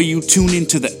make sure you tune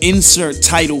into the Insert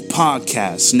Title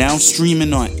Podcast, now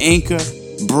streaming on Anchor,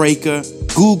 Breaker,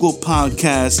 Google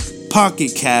Podcasts,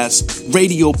 Pocket Cast,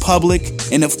 Radio Public,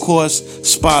 and of course,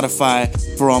 Spotify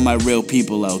for all my real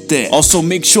people out there. Also,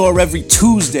 make sure every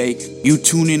Tuesday you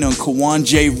tune in on Kawan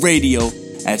J Radio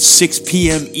at 6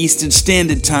 p.m. Eastern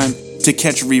Standard Time to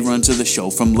catch reruns of the show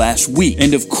from last week.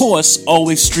 And of course,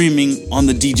 always streaming on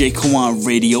the DJ Kawan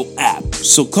Radio app.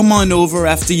 So come on over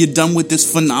after you're done with this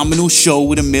phenomenal show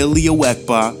with Emilio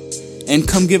Ekbar and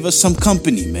come give us some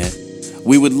company, man.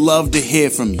 We would love to hear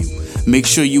from you. Make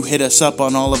sure you hit us up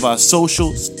on all of our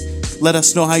socials. Let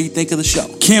us know how you think of the show.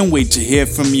 Can't wait to hear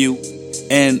from you.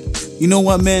 And you know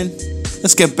what, man?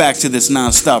 Let's get back to this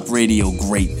non-stop radio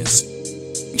greatness.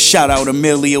 Shout out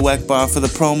Emilio Ekbar for the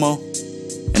promo.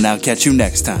 And I'll catch you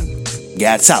next time.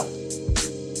 Gats out.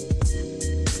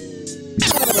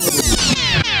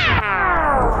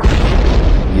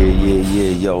 Yeah,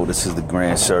 yo, this is the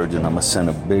Grand Surgeon. I'm gonna send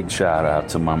a big shout out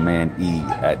to my man E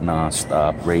at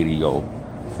Non-Stop Radio.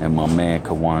 And my man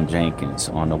Kawan Jenkins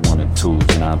on the 1 and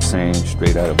 2s, you know what I'm saying?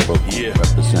 Straight out of Brooklyn,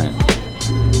 represent.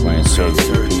 Grand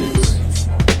Surgeon, peace.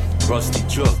 Rusty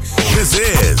Jooks. This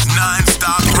is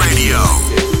Non-Stop Radio.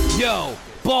 Yo,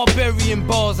 barbarian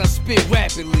balls, I spit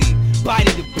rapidly.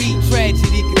 Body the beat,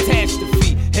 tragedy,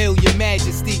 catastrophe. Hail your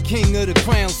majesty, king of the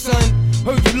crown, son.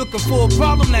 Heard you looking for a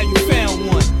problem, now you found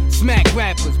one. Smack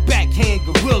rappers, backhand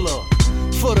gorilla.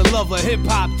 For the love of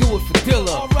hip-hop, do it for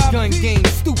Dilla. Gun game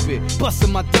stupid,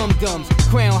 bustin' my dum-dums.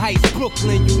 Crown Heights,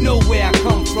 Brooklyn, you know where I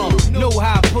come from. Know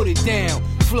how I put it down,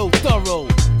 flow thorough.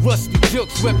 Rusty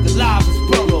Jooks rep the lava's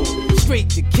borough. Straight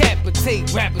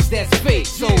decapitate rappers that's fake.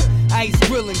 So ice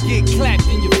grill and get clapped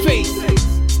in your face.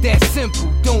 It's that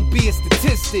simple, don't be a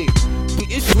statistic.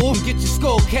 It's war, get your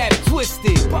skull cap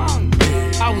twisted.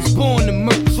 I was born to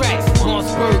murk tracks.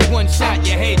 Mossberg, one shot,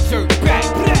 your head jerked back.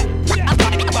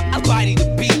 Body the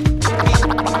beat.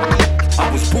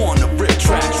 I was born to rip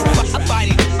tracks.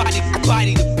 Body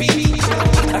the beat.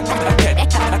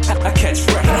 I catch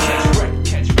wreck.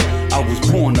 I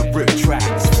was born to rip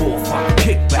tracks. 4-5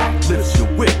 kickback, lifts your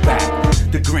whip back.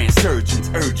 The Grand Surgeon's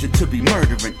urgent to be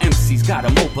murdering. MC's got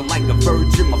him open like a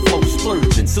virgin. My flow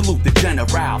splurging. Salute the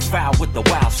general, foul with the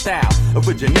wild style.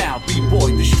 Original,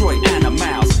 B-boy, destroy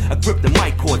animals. I grip the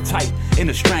mic cord tight in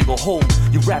a stranglehold.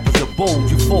 You rappers are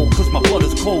bold, you fold cause my blood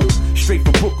is cold. Straight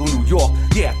from Brooklyn, New York.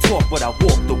 Yeah, I talk but I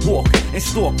walk the walk. And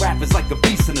stalk rappers like a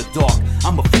beast in the dark.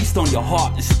 I'm a feast on your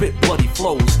heart and spit bloody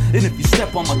flows. And if you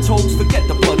step on my toes, forget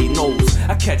the bloody nose.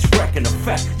 I catch wreck in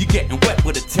effect. You getting wet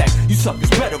with a tech. You suckers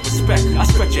better respect. I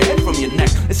stretch your head from your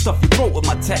neck and stuff your throat with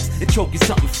my text and choke you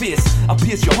something fierce. I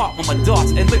pierce your heart with my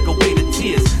darts and lick away the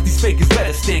tears. These fakers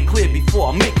better stand clear before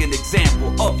I make an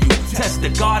example of you. Test the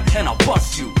God and I'll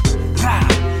bust you. Ha!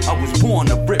 I was born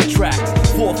to rip tracks.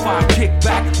 4-5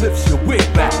 kickback, lifts your wig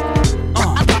back.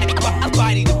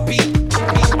 Body the beat.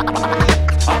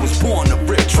 I was born to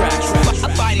rip tracks.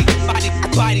 Body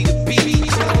the beat.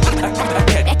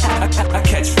 I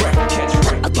catch wreck.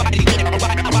 Body the beat.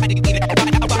 Body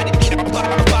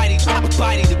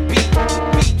the beat.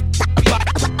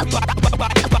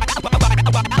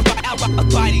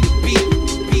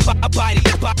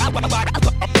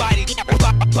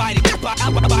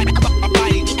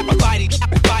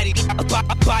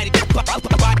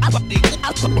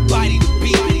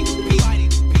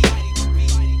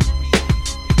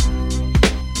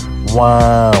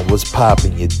 Wow, what's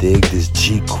poppin', you dig? This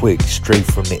G Quick, straight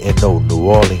from the NO, New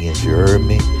Orleans, you heard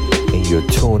me? And you're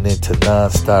tuned into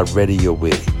Non-Stop Radio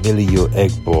with Emilio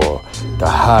Ekbar, the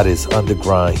hottest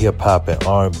underground hip-hop and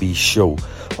R&B show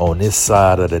on this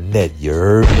side of the net, you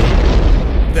heard me?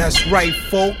 That's right,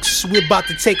 folks. We're about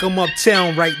to take them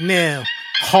uptown right now.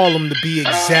 Harlem to be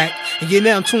exact. And you're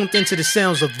now tuned into the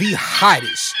sounds of the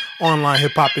hottest online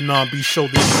hip-hop and R&B show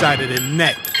this side of the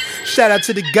net. Shout out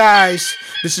to the guys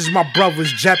This is my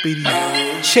brother's Jeopardy.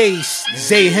 Chase,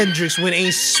 Zay Hendrix when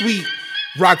Ain't Sweet.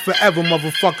 Rock forever,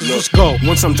 motherfuckers. Let's go.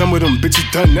 Once I'm done with them bitches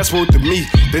done, that's worth to me.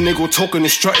 Then they go talking and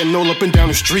strutting all up and down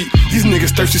the street. These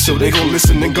niggas thirsty, so they gon'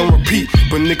 listen and gon' repeat.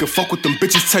 But nigga, fuck with them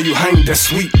bitches, tell you I ain't that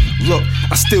sweet. Look,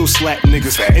 I still slap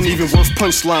niggas. Ain't even worth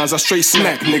punchlines, I straight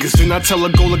snack niggas. Then I tell her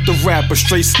go like the rapper,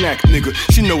 straight snack nigga.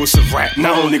 She know it's a rap,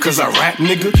 not only cause I rap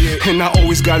nigga. And I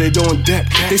always got it on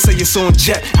deck. They say it's on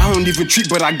jet, I don't even treat,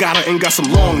 but I got her and got some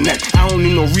long neck. I don't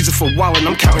need no reason for wildin',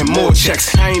 I'm counting more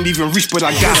checks. I ain't even reached, but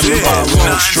I got it.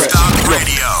 Stretch.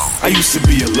 I used to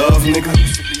be a love nigga,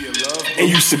 and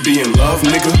used to be in love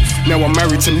nigga. Now I'm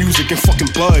married to music and fucking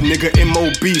blood nigga.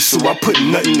 MOB, so I put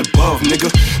nothing above nigga.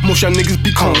 Most y'all niggas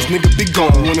be cones, nigga be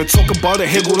gone. Wanna talk about it,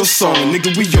 here go the song,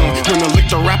 nigga we on. When I lick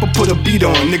the rapper, put a beat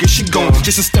on, nigga she gone.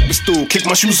 Just a stepping stool, kick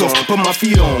my shoes off, put my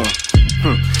feet on.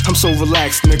 I'm so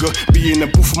relaxed, nigga. Be in the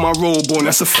booth with my robe on,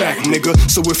 that's a fact, nigga.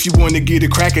 So if you wanna get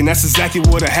it crackin', that's exactly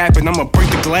what'll happen. I'ma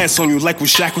break the glass on you like when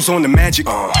Shaq was on the Magic.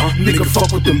 Nigga,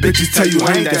 fuck with them bitches, tell you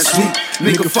I ain't that sweet.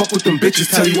 Nigga, fuck with them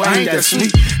bitches, tell you I ain't that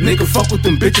sweet. Nigga, fuck with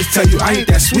them bitches, tell you I ain't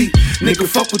that sweet. Nigga,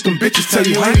 fuck with them bitches, tell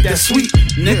you I ain't that sweet.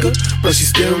 Nigga, but she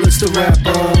still looks the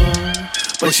rapper.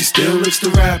 But she still looks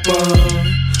the rapper.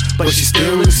 But she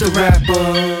still looks the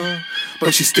rapper.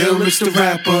 But she still looks the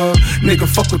rapper. Nigga,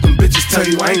 fuck with them bitches, tell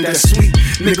you I ain't that sweet.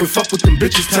 Nigga, fuck with them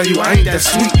bitches, tell you I ain't that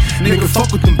sweet. Nigga,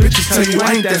 fuck with them bitches, tell you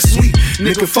I ain't that sweet.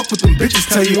 Nigga, fuck with them bitches,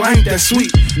 tell you I ain't that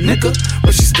sweet. Nigga,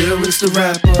 but she still looks the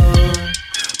rapper.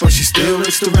 But she still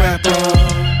looks the rapper.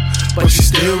 But she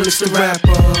still looks the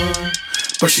rapper.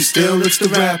 But she still looks the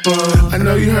rapper. I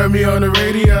know you heard me on the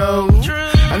radio.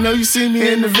 I know you see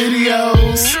me in the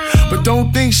videos. But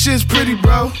don't think shit's pretty,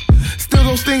 bro. Still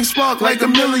those things spark like a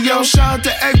million. Shout out to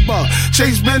Eggball.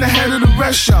 Chase been ahead of the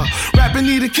rest, y'all. Rapping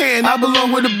need a can, I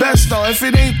belong with the best, though. If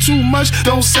it ain't too much,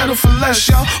 don't settle for less,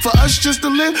 y'all. For us just to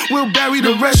live, we'll bury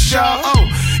the rest, y'all. Oh,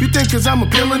 you think cause I'm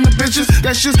appealing to bitches?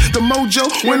 That's just the mojo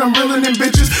when I'm reeling in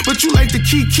bitches. But you like the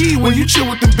key when you chill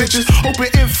with them bitches.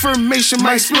 Open information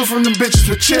might spill from them bitches,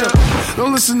 but chill.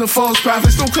 Don't listen to false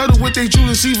prophets. Don't cuddle with they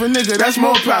Judas, even nigga, that's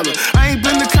more problem. I ain't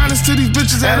been the kindest to these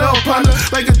bitches at all, partner.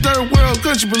 Like a third world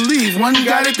country, believe. One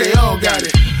got it, they all got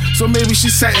it. So maybe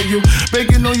she's setting you,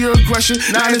 banking on your aggression,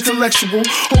 not intellectual.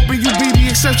 Hoping you be the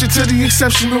exception to the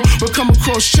exceptional. But come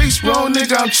across Chase, bro,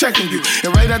 nigga, I'm checking you.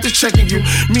 And right after checking you,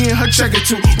 me and her checking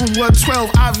too. Room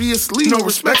 112, obviously, no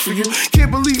respect for you.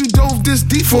 Can't believe you dove this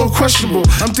deep for a questionable.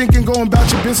 I'm thinking going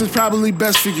about your business probably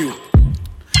best for you.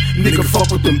 Nigga, fuck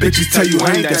with them bitches, tell you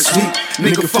I ain't that sweet.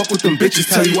 Nigga, fuck with them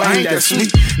bitches, tell you I ain't that sweet.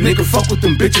 Nigga, fuck with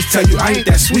them bitches, tell you I ain't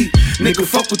that sweet. Nigga,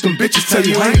 fuck with them bitches, tell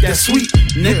you I ain't that sweet.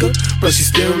 Nigga, but she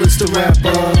still looks the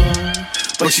rapper.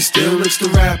 But she still looks the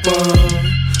rapper.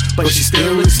 But she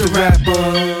still looks the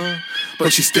rapper.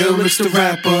 But she still looks the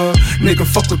rapper. Nigga,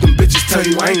 fuck with them bitches, tell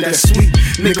you I ain't that sweet.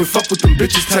 Nigga, fuck with them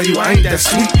bitches, tell you I ain't that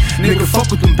sweet. Nigga,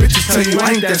 fuck with them bitches, tell you I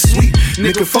ain't that sweet.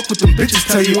 Nigga, fuck with them bitches,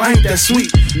 tell you I ain't that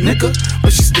sweet. Nigga,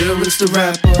 but she still looks the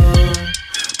rapper.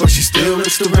 But she still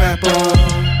looks the rapper.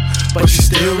 But she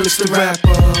still looks the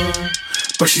rapper.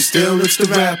 But she still looks the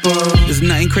rapper. There's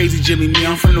nothing crazy, Jimmy. Me,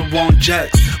 I'm from the wrong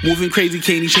jets. Moving crazy,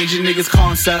 candy, changing niggas'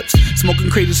 concepts. Smoking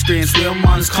crazy strands, where I'm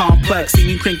on is complex. See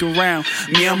me cranking around,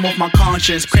 me, I'm off my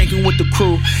conscience. Cranking with the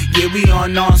crew, yeah, we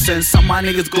on nonsense. Some of my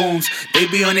niggas goons, they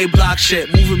be on they block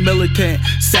shit. Moving militant,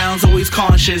 sounds always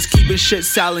conscious. Keeping shit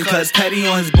silent, cause Teddy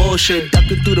on his bullshit.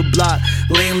 Ducking through the block,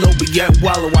 laying low but yet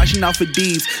wallow. Watching out for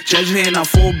D's, judging hand on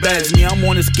full beds. Me, I'm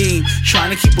on a scheme, trying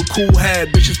to keep a cool head.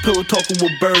 Bitches pillow talking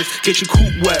with birds, get your coop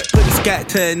wet. Put a scat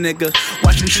to a nigga,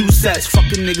 watch me shoot sets.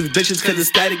 Fucking niggas, bitches, cause the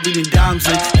static reading dimes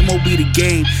in. MOB the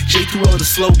game, J2L the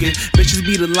slogan. Bitches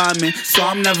be the lineman, so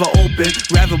I'm never open.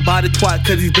 Rather buy the twat,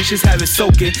 cause these bitches have it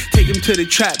soaking. Take him to the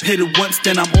trap, hit it once,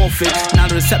 then I'm off it.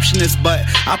 Not a receptionist, but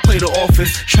I play the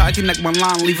office. Try to connect my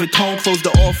line, leave a tone, close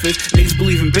the office. Niggas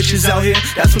believe in bitches out here,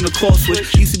 that's when the call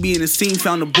switch. Used to be in the scene,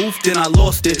 found the booth, then I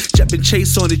lost it. Jep and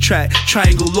Chase on the track,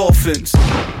 triangle offense.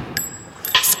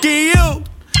 Ski you!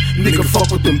 Nigga, fuck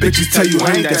with them bitches, tell you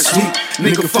I ain't that sweet.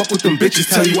 Nigga, fuck with them bitches,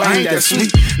 tell you I ain't that sweet.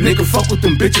 Nigga, fuck with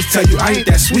them bitches, tell you I ain't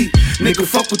that sweet. Nigga,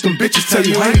 fuck with them bitches, tell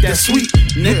you I ain't that sweet.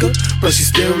 Nigga, but she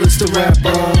still looks the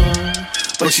rapper.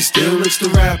 But she still looks the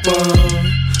rapper.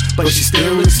 But she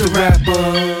still looks the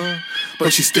rapper.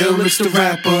 But she still looks the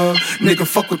rapper. Nigga,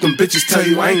 fuck with them bitches, tell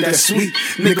you I ain't that sweet.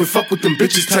 Nigga, fuck with them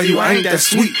bitches, tell you I ain't that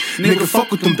sweet. Nigga,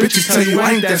 fuck with them bitches, tell you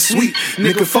I ain't that sweet.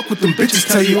 Nigga, fuck with them bitches,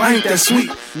 tell you I ain't that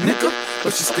sweet. Nigga,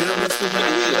 but she still looks the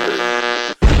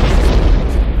rapper.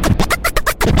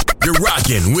 You're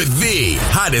rocking with the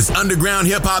hottest underground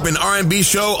hip hop and R&B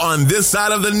show on this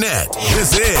side of the net.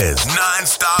 This is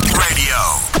Non-Stop Radio.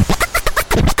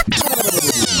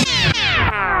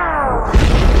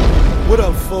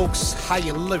 folks, how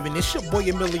you living? It's your boy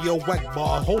Emilio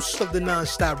Ekbar, host of the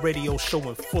Non-Stop Radio Show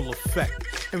in full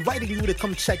effect, inviting you to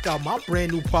come check out my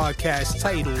brand new podcast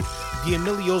titled The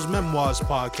Emilio's Memoirs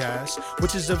Podcast,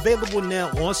 which is available now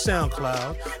on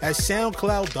SoundCloud at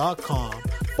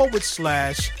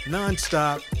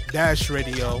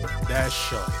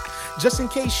soundcloud.com/nonstop-radio-show. Just in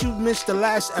case you missed the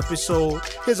last episode,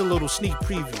 here's a little sneak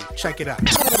preview. Check it out.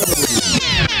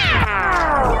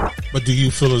 But do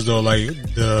you feel as though like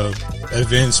the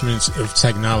advancements of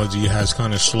technology has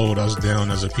kind of slowed us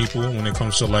down as a people when it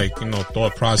comes to like, you know,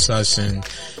 thought process and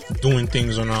doing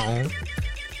things on our own?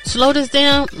 Slowed us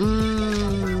down?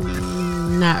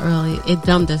 Not really. It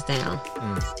dumbed us down.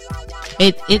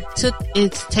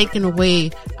 It's taken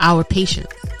away our patience.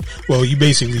 Well, you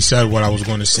basically said what I was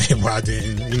going to say, but I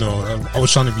didn't. You know, I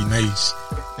was trying to be nice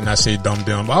and I say dumb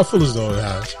down, but I feel as though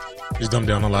it's dumbed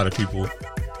down a lot of people.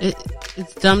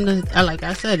 It's dumbed us, like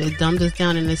I said, it dumbed us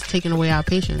down and it's taken away our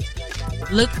patience.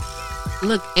 Look,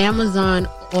 Amazon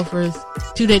offers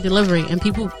 2-day delivery and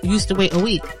people used to wait a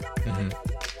week. Mm-hmm.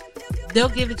 They'll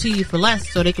give it to you for less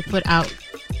so they could put out of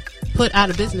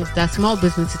business that small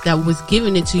business that was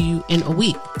giving it to you in a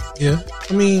week. Yeah,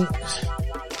 I mean,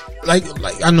 like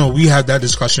I know we had that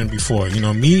discussion before. You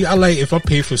know, me, I like if I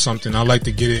pay for something, I like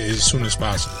to get it as soon as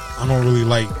possible. I don't really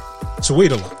like to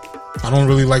wait a lot. I don't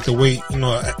really like to wait, you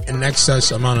know, an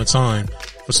excess amount of time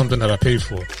for something that I paid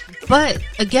for. But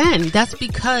again, that's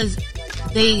because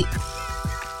they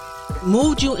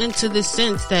moved you into this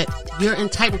sense that you're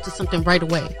entitled to something right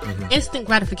away. Mm-hmm. Instant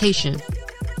gratification.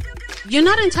 You're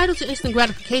not entitled to instant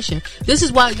gratification. This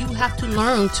is why you have to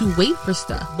learn to wait for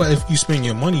stuff. But if you spend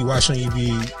your money, why shouldn't you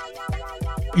be,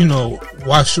 you know,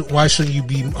 why shouldn't you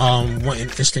be wanting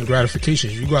instant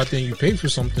gratification? If you go out there and you pay for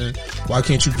something, why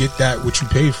can't you get that what you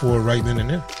paid for right then and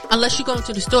there? Unless you go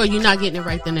into the store, you're not getting it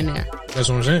right then and there. That's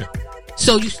what I'm saying.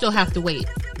 So you still have to wait.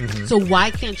 Mm-hmm. So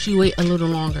why can't you wait a little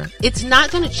longer? It's not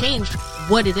going to change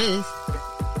what it is.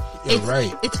 Yeah,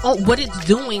 right. It's what it's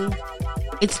doing.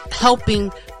 It's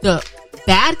helping the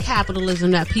bad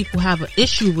capitalism that people have an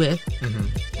issue with, mm-hmm.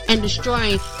 and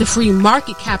destroying the free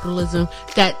market capitalism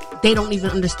that they don't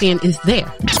even understand is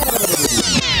there.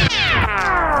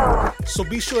 So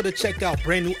be sure to check out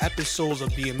brand new episodes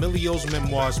of the Emilio's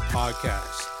Memoirs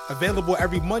podcast. Available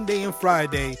every Monday and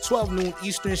Friday, 12 noon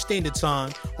Eastern Standard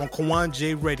Time on Kawan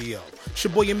J Radio. It's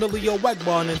your boy Emilio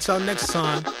Ekbar, and until next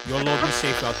time, your Lord be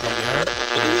safe out there, you heard?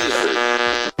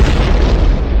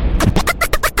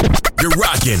 You're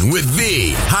rocking with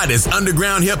the hottest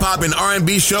underground hip-hop and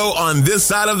R&B show on this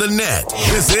side of the net.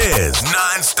 This is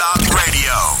Non-Stop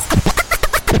Radio.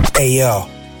 Hey, yo,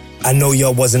 I know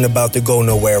y'all wasn't about to go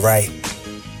nowhere, right?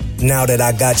 Now that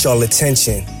I got y'all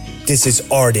attention, this is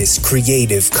artist,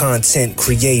 creative, content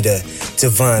creator,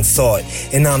 Divine Thought,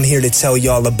 and I'm here to tell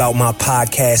y'all about my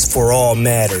podcast, For All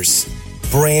Matters.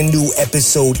 Brand new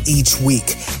episode each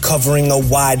week, covering a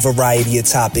wide variety of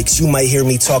topics. You might hear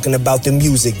me talking about the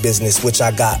music business, which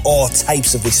I got all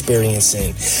types of experience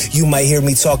in. You might hear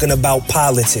me talking about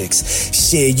politics.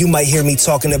 Shit, you might hear me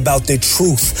talking about the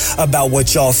truth about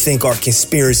what y'all think are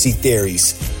conspiracy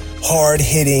theories.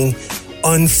 Hard-hitting,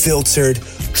 unfiltered,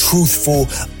 truthful,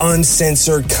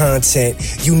 uncensored content.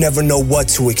 You never know what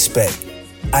to expect.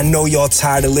 I know y'all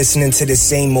tired of listening to the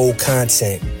same old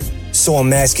content. So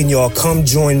I'm asking y'all, come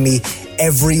join me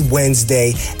every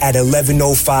Wednesday at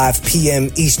 11:05 p.m.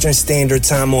 Eastern Standard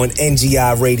Time on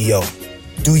NGI Radio.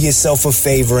 Do yourself a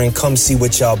favor and come see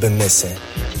what y'all been missing.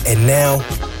 And now,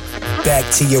 back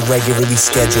to your regularly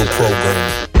scheduled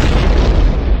program.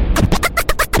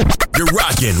 You're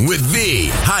rocking with the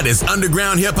hottest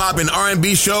underground hip-hop and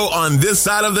R&B show on this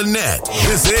side of the net.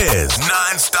 This is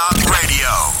Non-Stop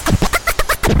Radio.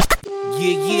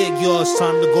 Yeah, yo, it's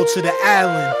time to go to the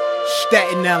island.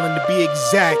 Staten Island to be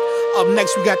exact. Up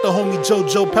next, we got the homie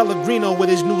JoJo Pellegrino with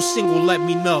his new single, Let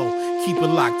Me Know. Keep it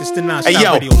locked, it's the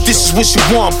Non-Stop Radio show. This is what you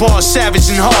want, bars, savage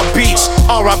and heartbeats.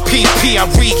 R.I.P.P. I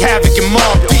wreak havoc and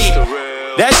mob beat.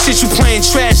 That shit you playing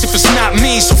trash if it's not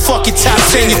me. So fuck your top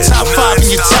 10, your top 5,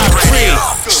 and your top 3.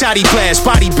 Shotty blast,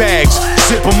 body bags,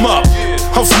 zip them up.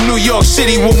 I'm from New York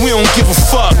City where we don't give a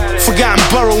fuck. Forgotten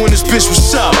borough when this bitch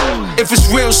was up. If it's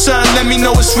real, son, let me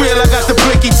know it's real. I got the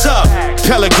blicky tuck.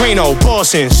 Pellegrino,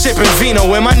 Boston, sipping vino.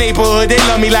 In my neighborhood, they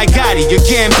love me like Gotti, your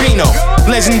Gambino.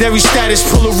 Legendary status,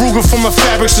 pull a Ruger from my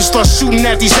fabrics and start shooting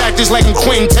at these actors like I'm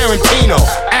Quentin Tarantino.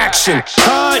 Action,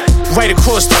 hard, right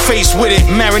across the face with it.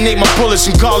 Marinate my bullets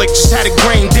in garlic, just had a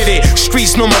grain, did it.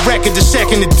 Streets know my record the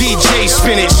second the DJ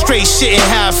spin it. Straight shit and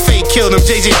how I fake killed them,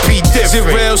 JJP different. Is it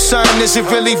real, son? Is it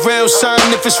really real, son?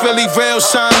 If it's really real,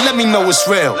 son, let me know it's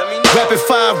real. Rapid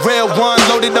fire, rail one,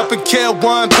 loaded up and kill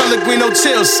one. Pellegrino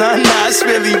chill, son, nah, it's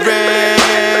really real.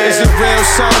 Is it real,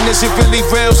 son? Is it really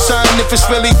real, son? If it's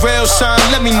really real, son,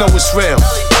 let me know it's real.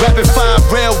 Rapid fire,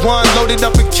 rail one, loaded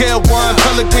up and kill one.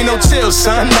 Pellegrino chill,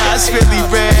 son, nah, it's really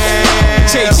real.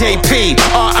 JJP,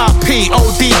 RIP,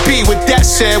 ODB. With that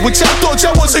said, which I thought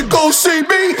y'all wasn't gon' see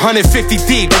me. 150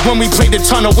 deep, like when we play the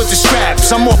tunnel with the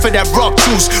straps. I'm off of that rock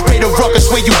juice, Raider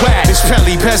ruckus, where you at? It's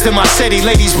Pelly, best in my city,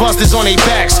 ladies busters on they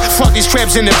backs. Fuck these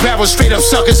crabs in the barrel, straight up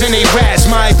suckers in they rats.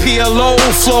 My PLO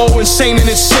flow, insane and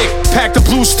it's sick. Pack the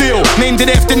blue steel, named it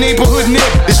after neighborhood Nick.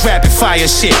 This rapid fire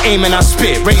shit, aiming I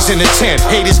spit, raising the temp.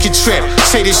 Haters get tripped,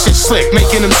 say this shit slick,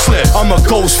 making them slip. I'm a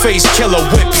ghost face killer,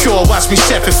 whip pure, watch me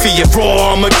chef it for you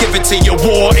raw. I'ma give it to you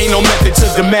war, ain't no method to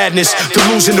the madness. The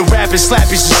losing the rapid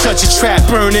slappies is such a trap.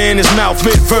 Burn in his mouth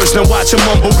mid-verse, now watch him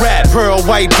mumble rap. Pearl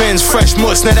white Benz, fresh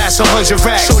mousse, now that's 100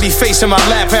 racks. Shorty face in my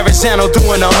lap, Arizano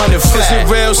doing 100 flat. Is it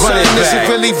real, son? Is it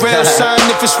really real, son?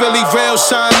 If it's really real,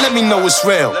 son, let me know it's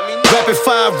real. Rapid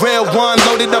fire, rail one,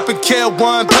 loaded up and kill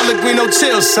one. Pellegrino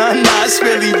chill, son, nah, it's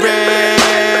really real.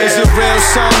 Is it real,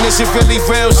 son? Is it really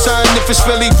real, son? If it's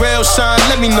really real, son,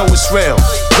 let me know it's real.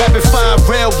 Rapid fire,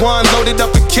 rail one, loaded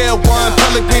up and kill one.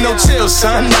 Pellegrino chill,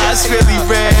 son, nah, it's really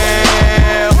real.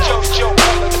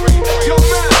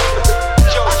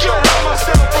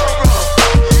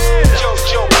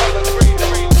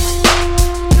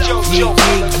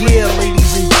 Yeah,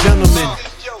 ladies and gentlemen.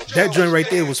 That joint right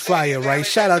there was fire, right?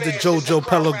 Shout out to JoJo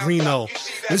Pellegrino.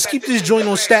 Let's keep this joint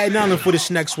on Staten Island for this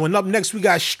next one. Up next, we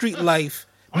got Street Life.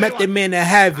 Method Man to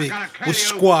Havoc with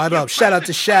Squad Up. Shout out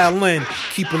to Shaolin.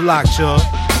 Keep it locked, y'all.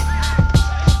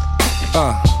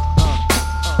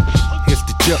 Here's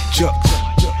the juk.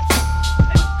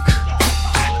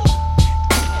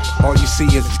 All you see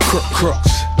is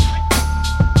crooks.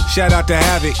 Shout out to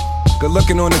Havoc. Good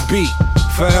looking on the beat.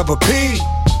 Forever P.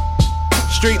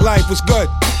 Street Life was good.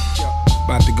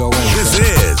 About to go in. This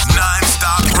is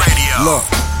Non-Stop Radio. Look,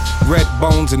 red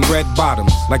bones and red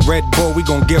bottoms. Like Red Bull, we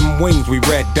gon' give them wings, we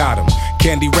red dot them.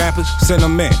 Candy rappers, send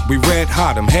them in, we red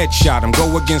hot them. Headshot them,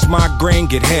 go against migraine,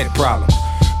 get head problems.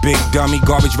 Big dummy,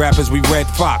 garbage rappers, we red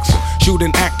fox them. Shoot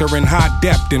an actor in high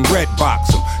depth and red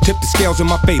box them. Tip the scales in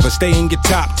my favor, stay in your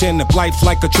top 10. If life's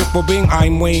like a triple beam,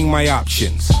 I'm weighing my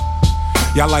options.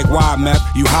 Y'all like wild meth,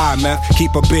 you high meth.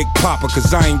 Keep a big popper,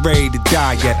 cause I ain't ready to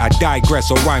die yet. I digress,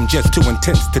 or I'm just too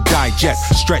intense to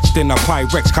digest. Stretched in a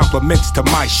Pyrex, compliments to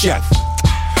my chef.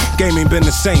 Game ain't been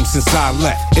the same since I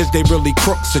left. Is they really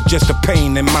crooks or just a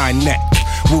pain in my neck?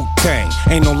 Wu-Tang,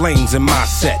 ain't no lanes in my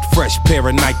set. Fresh pair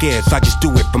of Nike Airs, I just do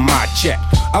it for my check.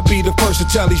 I'll be the first to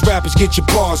tell these rappers, get your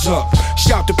bars up.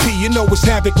 Shout to P, you know it's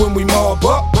havoc when we mob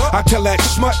up. I tell that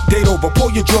smut, date over,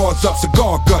 pull your drawers up.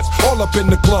 Cigar guts, all up in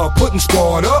the club, putting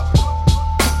squad up.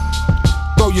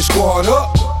 Throw your squad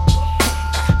up.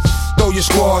 Throw your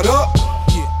squad up.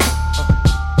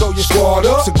 Throw your squad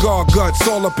up. Cigar guts,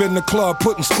 all up in the club,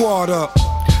 putting squad up.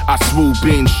 I swoop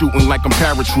in, shooting like I'm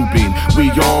paratrooping.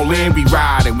 We all in, we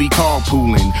riding, we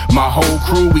carpooling. My whole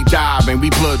crew, we diving,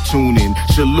 we platooning.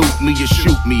 Salute me or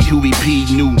shoot me, Huey P.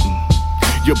 Newton.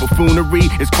 Your buffoonery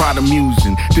is quite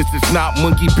amusing. This is not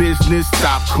monkey business,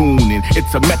 stop cooning.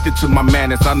 It's a method to my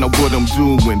madness, I know what I'm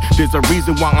doing. There's a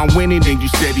reason why I'm winning and you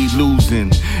steady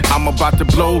losing. I'm about to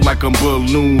blow like I'm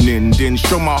ballooning. Then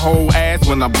show my whole ass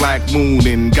when I'm black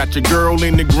mooning. Got your girl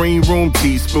in the green room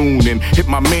teaspooning. Hit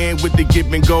my man with the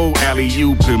give and go,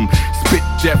 alley-oop him. Spit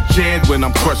Def Jam when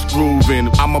I'm crushed grooving.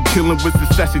 I'm a killing with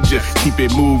succession, just keep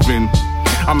it moving.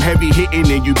 I'm heavy hitting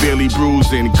and you barely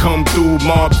bruising. Come through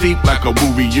mob deep like a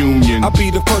woo reunion. I'll be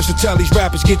the first to tell these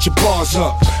rappers, get your bars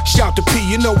up. Shout to P,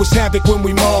 you know it's havoc when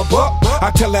we mob up.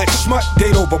 I tell that smut,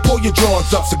 date over, pull your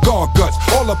drawers up. Cigar guts,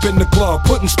 all up in the club,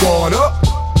 putting squad up.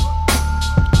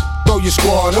 Throw your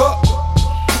squad up.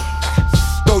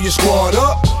 Throw your squad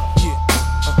up.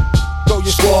 Throw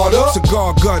your squad up.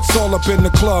 Cigar guts, all up in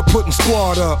the club, putting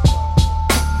squad up.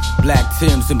 Black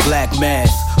Tims and black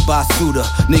masks. Basuda,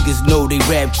 niggas know they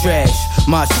rap trash.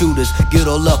 My shooters get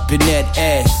all up in that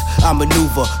ass. I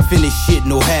maneuver, finish shit,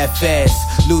 no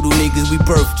half-ass. Little niggas, we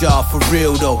birthed y'all for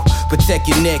real though. Protect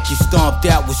your neck, you stomped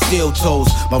out with steel toes.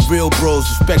 My real bros,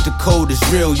 respect the code is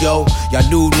real, yo. Y'all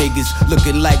new niggas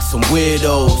looking like some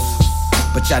weirdos.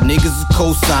 But y'all niggas is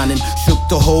co-signing, shook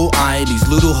the whole iron. These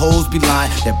little hoes be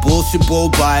lying, that bullshit blow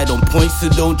by it. On point, so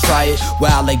don't try it.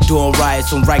 Wild like doing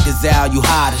riots on Rikers Isle, you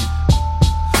hiding.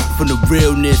 From the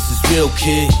realness is real,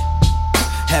 kid.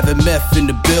 Having meth in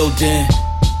the building.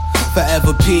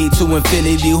 Forever P to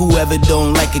infinity. Whoever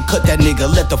don't like it, cut that nigga,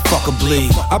 let the fucker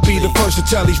bleed. I'll be the first to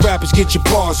tell these rappers, get your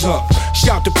bars up.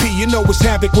 Shout to P, you know it's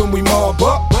havoc when we mob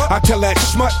up. I tell that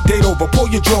smut, date over, pull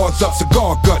your drawers up.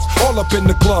 Cigar guts, all up in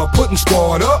the club, putting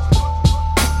squad up.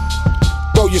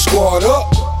 Throw your squad up.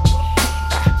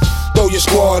 Throw your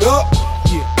squad up.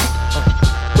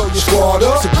 Throw your squad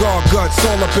up. Cigar guts,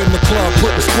 all up in the club,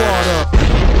 putting squad up.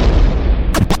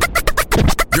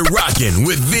 You're rocking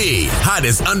with the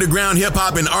hottest underground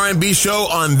hip-hop and R&B show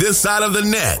on this side of the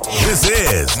net. This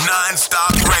is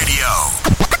Non-Stop Radio.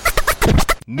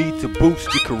 Need to boost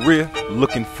your career?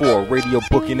 Looking for a radio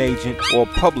booking agent or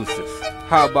publicist?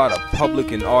 How about a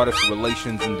public and artist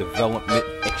relations and development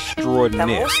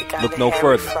extraordinaire? Look no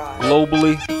further.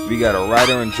 Globally, we got a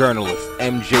writer and journalist,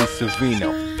 MJ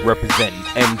Savino, representing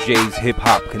MJ's Hip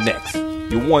Hop Connects.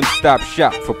 Your one-stop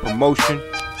shop for promotion,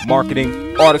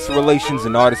 marketing, artist relations,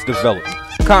 and artist development.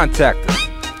 Contact us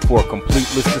for a complete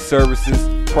list of services,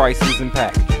 prices, and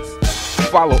packages.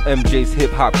 Follow MJ's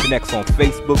Hip Hop Connects on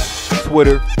Facebook,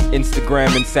 Twitter,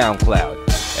 Instagram, and SoundCloud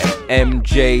at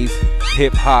MJ's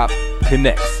Hip Hop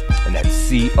Connects, and that's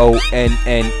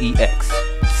CONNEX.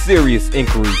 Serious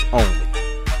inquiries only.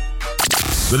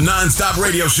 The Non-Stop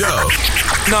Radio Show.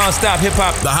 Non-Stop Hip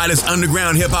Hop. The hottest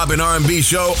underground hip hop and R&B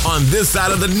show on this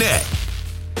side of the net.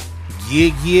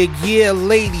 Yeah,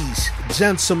 ladies,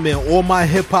 gentlemen, all my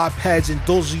hip-hop heads, and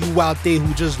those of you out there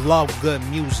who just love good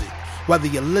music. Whether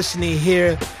you're listening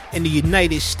here in the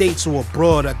United States or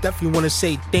abroad, I definitely want to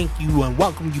say thank you and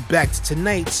welcome you back to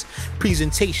tonight's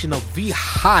presentation of the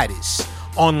hottest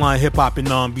online hip-hop and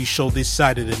R&B show this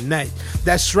side of the net.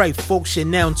 That's right, folks, you're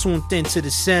now tuned in to the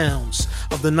sounds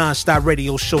of the Non-Stop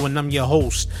Radio Show, and I'm your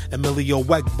host, Emilio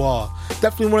Ekbar.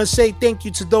 Definitely want to say thank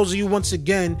you to those of you once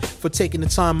again for taking the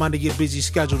time out of your busy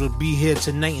schedule to be here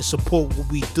tonight and support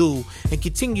what we do and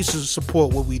continue to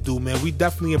support what we do, man. We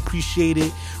definitely appreciate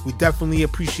it. We definitely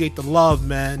appreciate the love,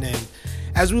 man. And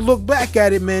as we look back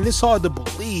at it, man, it's hard to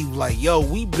believe, like, yo,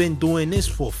 we've been doing this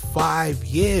for 5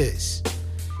 years.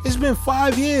 It's been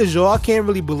 5 years, yo. I can't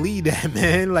really believe that,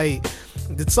 man. Like,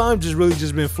 the time just really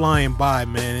just been flying by,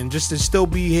 man. And just to still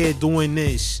be here doing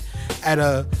this at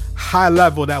a high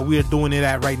level that we're doing it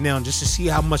at right now, and just to see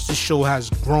how much the show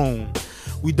has grown,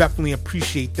 we definitely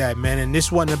appreciate that, man. And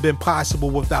this wouldn't have been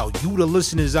possible without you, the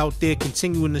listeners out there,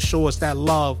 continuing to show us that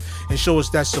love and show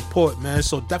us that support, man.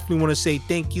 So definitely want to say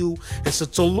thank you and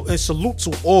salute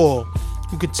to all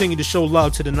who continue to show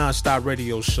love to the Non-Stop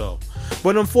Radio Show.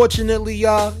 But unfortunately,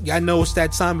 y'all know it's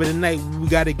that time of the night. We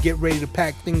got to get ready to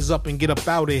pack things up and get up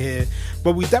out of here.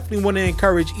 But we definitely want to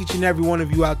encourage each and every one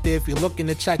of you out there, if you're looking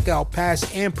to check out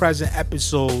past and present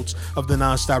episodes of the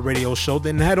Non-Stop Radio Show,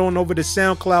 then head on over to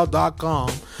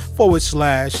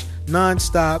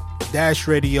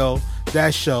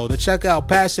soundcloud.com/nonstop-radio-show to check out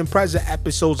past and present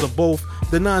episodes of both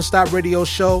the Non-Stop Radio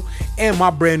Show and my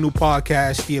brand new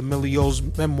podcast, the Emilio's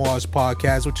Memoirs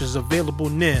Podcast, which is available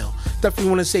now.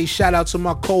 Definitely want to say shout out to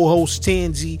my co-host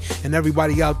Tansy and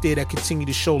everybody out there that continue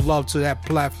to show love to that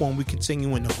platform. We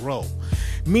continuing to grow.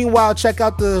 Meanwhile, check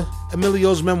out the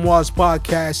Emilio's Memoirs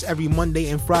Podcast every Monday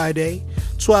and Friday,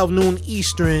 12 noon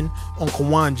Eastern on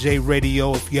Kawan J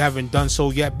Radio. If you haven't done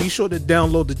so yet, be sure to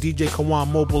download the DJ Kawan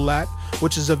mobile app,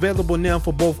 which is available now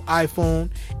for both iPhone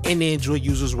and Android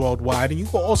users worldwide. And you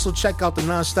can also check out the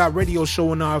Non-Stop Radio Show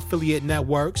on our affiliate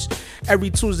networks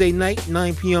every Tuesday night,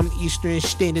 9 p.m. Eastern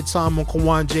Standard Time on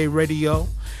Kawan J Radio.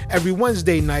 Every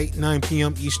Wednesday night, 9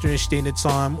 p.m. Eastern Standard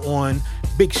Time on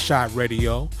Big Shot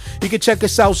Radio. You can check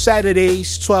us out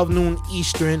Saturdays, 12 noon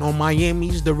Eastern on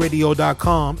Miami's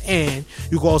TheRadio.com. And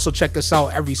you can also check us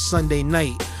out every Sunday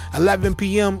night, 11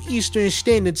 p.m. Eastern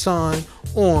Standard Time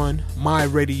on My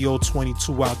Radio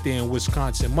 22 out there in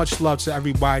Wisconsin. Much love to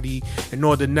everybody and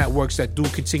all the networks that do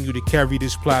continue to carry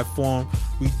this platform.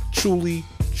 We truly,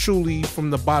 from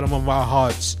the bottom of our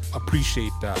hearts,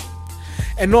 appreciate that.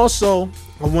 And also,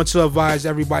 I want to advise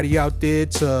everybody out there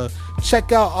to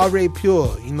check out RA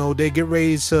Pure. You know, they get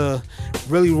ready to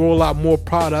really roll out more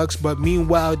products, but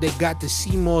meanwhile, they got the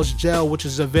CMOS gel, which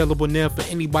is available now for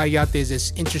anybody out there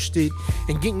that's interested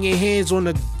in getting your hands on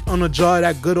a jar of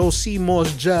that good old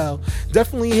CMOS gel.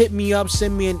 Definitely hit me up,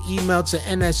 send me an email to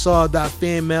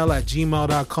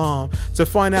nsr.fanmail@gmail.com to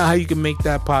find out how you can make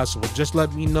that possible. Just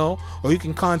let me know, or you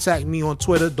can contact me on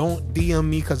Twitter. Don't DM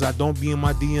me because I don't be in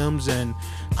my DMs, and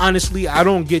honestly, I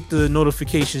don't get the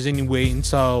notifications anyway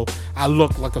until I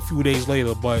look like a few days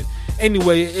later. But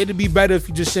anyway, it'd be better if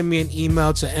you just send me an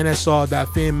email to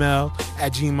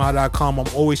nsr.fanmail@gmail.com. I'm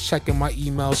always checking my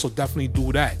email, so definitely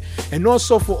do that. And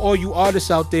also for all you artists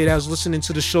out there that's listening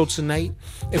to the show tonight,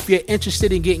 if you're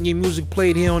interested in getting your music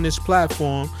played here on this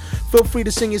platform, feel free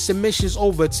to send your submissions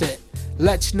over to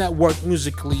Let's Network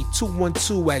Musically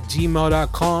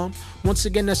 212@gmail.com. Once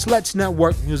again, that's Let's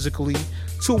Network Musically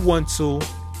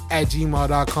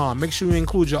 212@gmail.com. Make sure you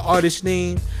include your artist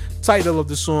name, title of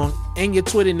the song, and your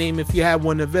Twitter name if you have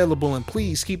one available. And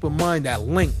please keep in mind that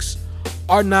links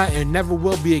are not and never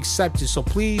will be accepted. So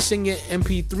please send your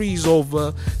MP3s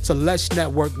over to Let's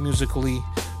Network Musically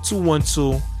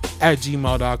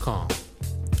 212@gmail.com.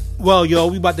 Well, yo,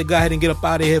 we about to go ahead and get up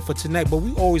out of here for tonight, but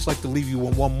we always like to leave you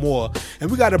with one more. And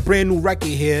we got a brand new record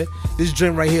here. This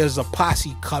joint right here is a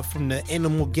posse cut from the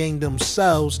Animal Gang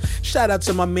themselves. Shout out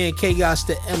to my man Chaos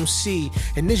the MC.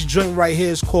 And this joint right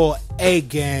here is called A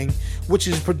Gang, which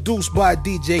is produced by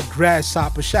DJ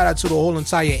Grasshopper. Shout out to the whole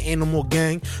entire Animal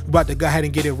Gang. We about to go ahead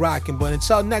and get it rocking. But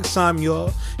until next time,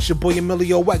 y'all, it's your boy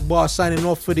Emilio Weckbar signing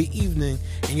off for the evening.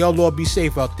 And y'all all be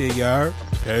safe out there, you heard?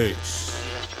 Peace.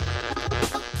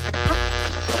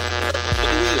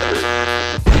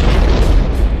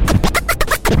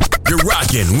 You're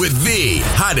rocking with the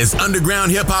hottest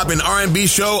underground hip-hop and R&B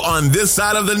show on this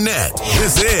side of the net.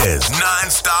 This is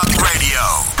Non-Stop Radio.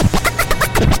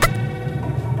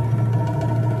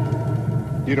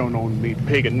 You don't own me,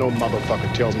 pig, and no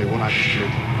motherfucker tells me when I can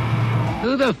sleep.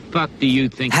 Who the fuck do you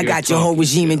think I you're got your whole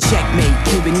regime in checkmate.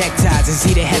 Cuban neckties and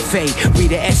see the hefe.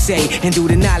 Read the essay and do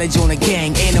the knowledge on the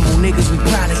gang. Animal niggas, we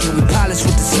polish and we polish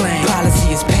with the slang. Policy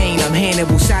is pain, I'm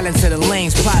Hannibal, silence to the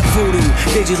lanes. Plot voodoo,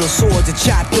 digital swords to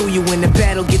chop through you. In the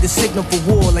battle, get the signal for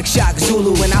war like Shock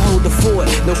Zulu. And I hold the fort,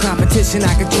 no competition,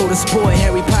 I control the sport.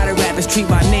 Harry Potter rappers treat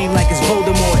my name like it's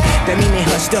Voldemort. That mean they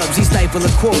hushed up, she stifle a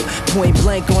quote. Point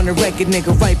blank on the record,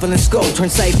 nigga, rifle and scope. Turn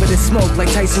cipher to smoke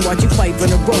like Tyson, watch you fight for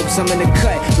the ropes. I'm in the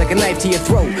cut like a knife to your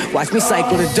throat. Watch me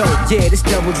cycle the dope. Yeah, this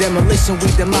double demolition. We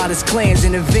demolish clans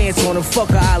in advance on a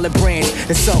fucker olive branch.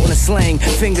 Assault on the slang.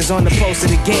 Fingers on the pulse of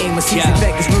the game. A season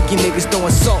back is rookie niggas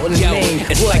throwing salt in the name.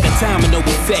 It's like a domino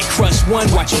effect. Crush one,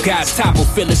 watch you guys topple.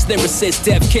 Phyllis lyricist,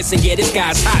 death kissing. Yeah, this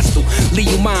guy's hostile. Leave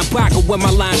you mind boggle when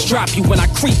my lines drop you. When I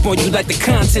creep on you like the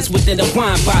contents within a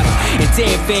wine bottle. And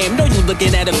damn fam, know you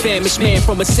looking at a famished man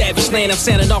from a savage land. I'm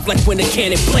sounding off like when the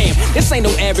cannon blam. This ain't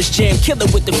no average jam. Killer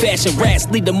with the fashion rats.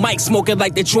 Leave the mic smoking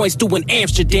like the joints do in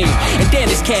Amsterdam. And then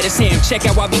this cat is him. Check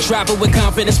out why we dropping with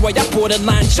confidence while y'all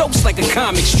borderline jokes like a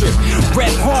comic strip.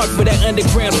 Rap hard for that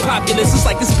underground populace. It's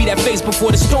like this be that face before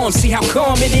the storm. See how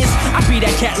calm it is? I be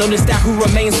that cat known as that who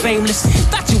remains fameless.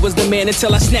 Thought you was the man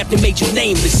until I snapped and made you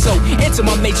nameless. So enter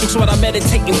my matrix while I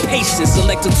meditate in patience.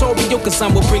 Select tutorial cause I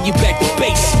will bring you back to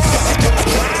basics.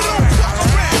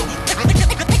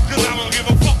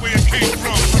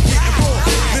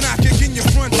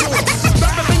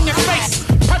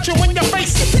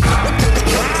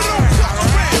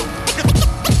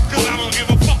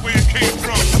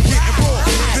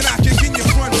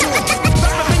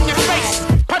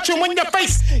 In your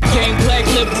face. Gang Black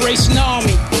Liberation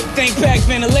Army. Think back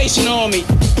ventilation on me.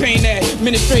 Pain that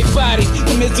ministrate body.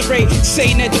 Commiserate.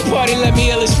 Satan at the party. Let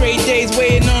me illustrate days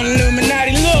waiting on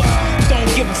Illuminati. Look.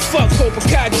 Don't give a fuck.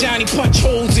 Copacabana Johnny punch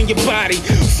holes in your body.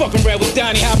 Fucking red with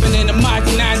Donnie hopping in the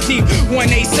Monty 9 deep.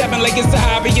 187 like it's a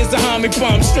hobby. It's a homie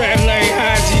bum strap like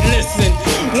Haji. Listen.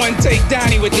 One take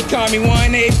Donnie what they call me.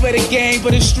 1-8 for the game.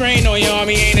 Put a strain on your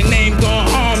army. Ain't a name gon'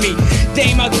 harm me.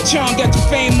 Dame out the charm, got your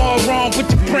fame all wrong. Put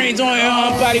your brains on your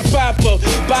arm, body pop up,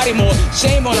 body more.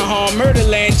 Shame on the harm, murder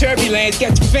land, turbulence.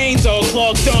 Got your veins all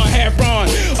clogged on, half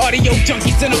on. Audio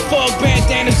junkies in a fog,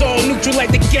 bandanas all neutral like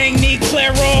the gang need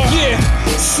clear off. Yeah,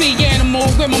 sea animal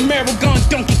with my marrow gun,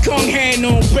 Donkey Kong hand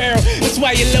on barrel. That's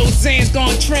why your little Zan's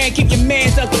gone trend. Keep your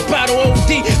mans out the bottle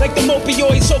OD like the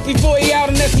opioids. Hope boy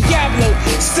out on that Diablo.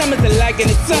 Some of the liking,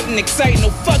 it's something exciting.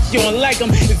 No fuck you don't like them.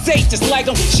 It's eight just like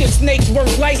them. Shit snakes work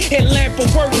light, headlamp for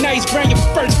work nights. Bring your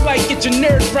first flight, get your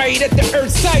nerves right at the earth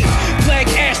site. Black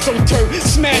astroturf,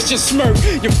 smash your smirk.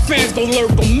 Your fans gon'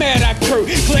 lurk, gon' mad I curve.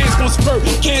 Glands gon' spurt,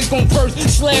 cans gon' burst.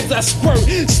 Slabs I squirt,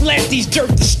 slap these dirt,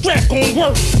 the strap gon'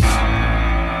 work.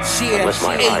 Unless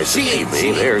my eyes deceive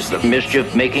me, there's the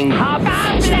mischief-making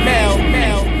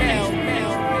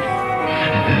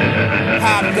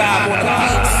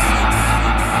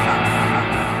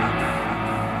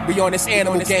We on this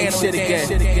animal gang shit again.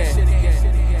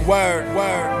 Word.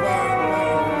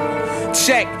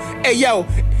 Check. Hey yo,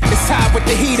 it's hot with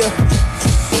the heater.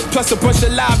 Plus a bunch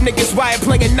of live niggas wired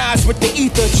playing knives with the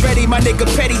ether. Dreddy, my nigga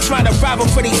Petty, trying to rob him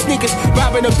for these sneakers.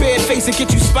 Robbing a bare face and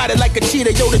get you spotted like a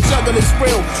cheetah. Yo, the jungle is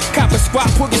real. Cop a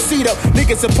squat, pull your seat up.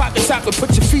 Niggas a pocket top and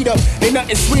put your feet up. Ain't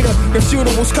nothing sweeter. The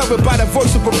funeral's covered by the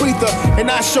voice of Aretha.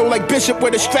 And I show like Bishop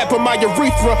with a strap on my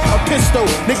urethra. A pistol,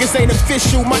 niggas ain't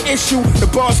official. My issue, the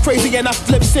bar's crazy and I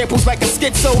flip samples like a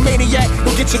schizomaniac.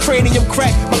 Don't get your cranium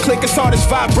cracked. My click is hard as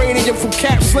vibranium from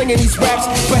caps slinging these raps.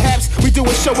 Perhaps we do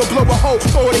a show and blow a whole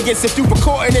audience. If you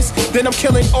recording this, then I'm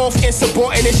killing off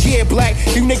insubordinates. Yeah, black,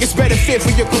 you niggas better fit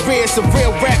for your career. It's a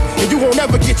real rap, and you won't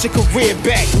ever get your career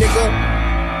back, nigga.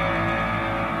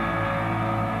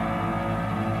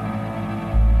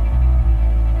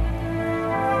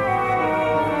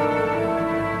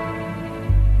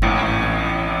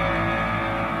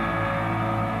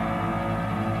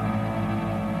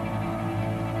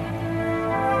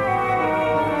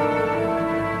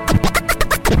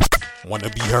 Want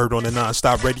to be heard on the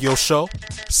Non-Stop Radio Show?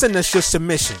 Send us your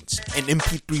submissions in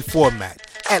MP3 format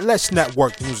at Let's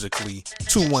Network Musically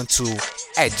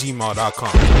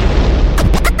 212@gmail.com.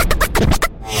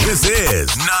 This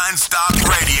is Non-Stop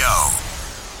Radio.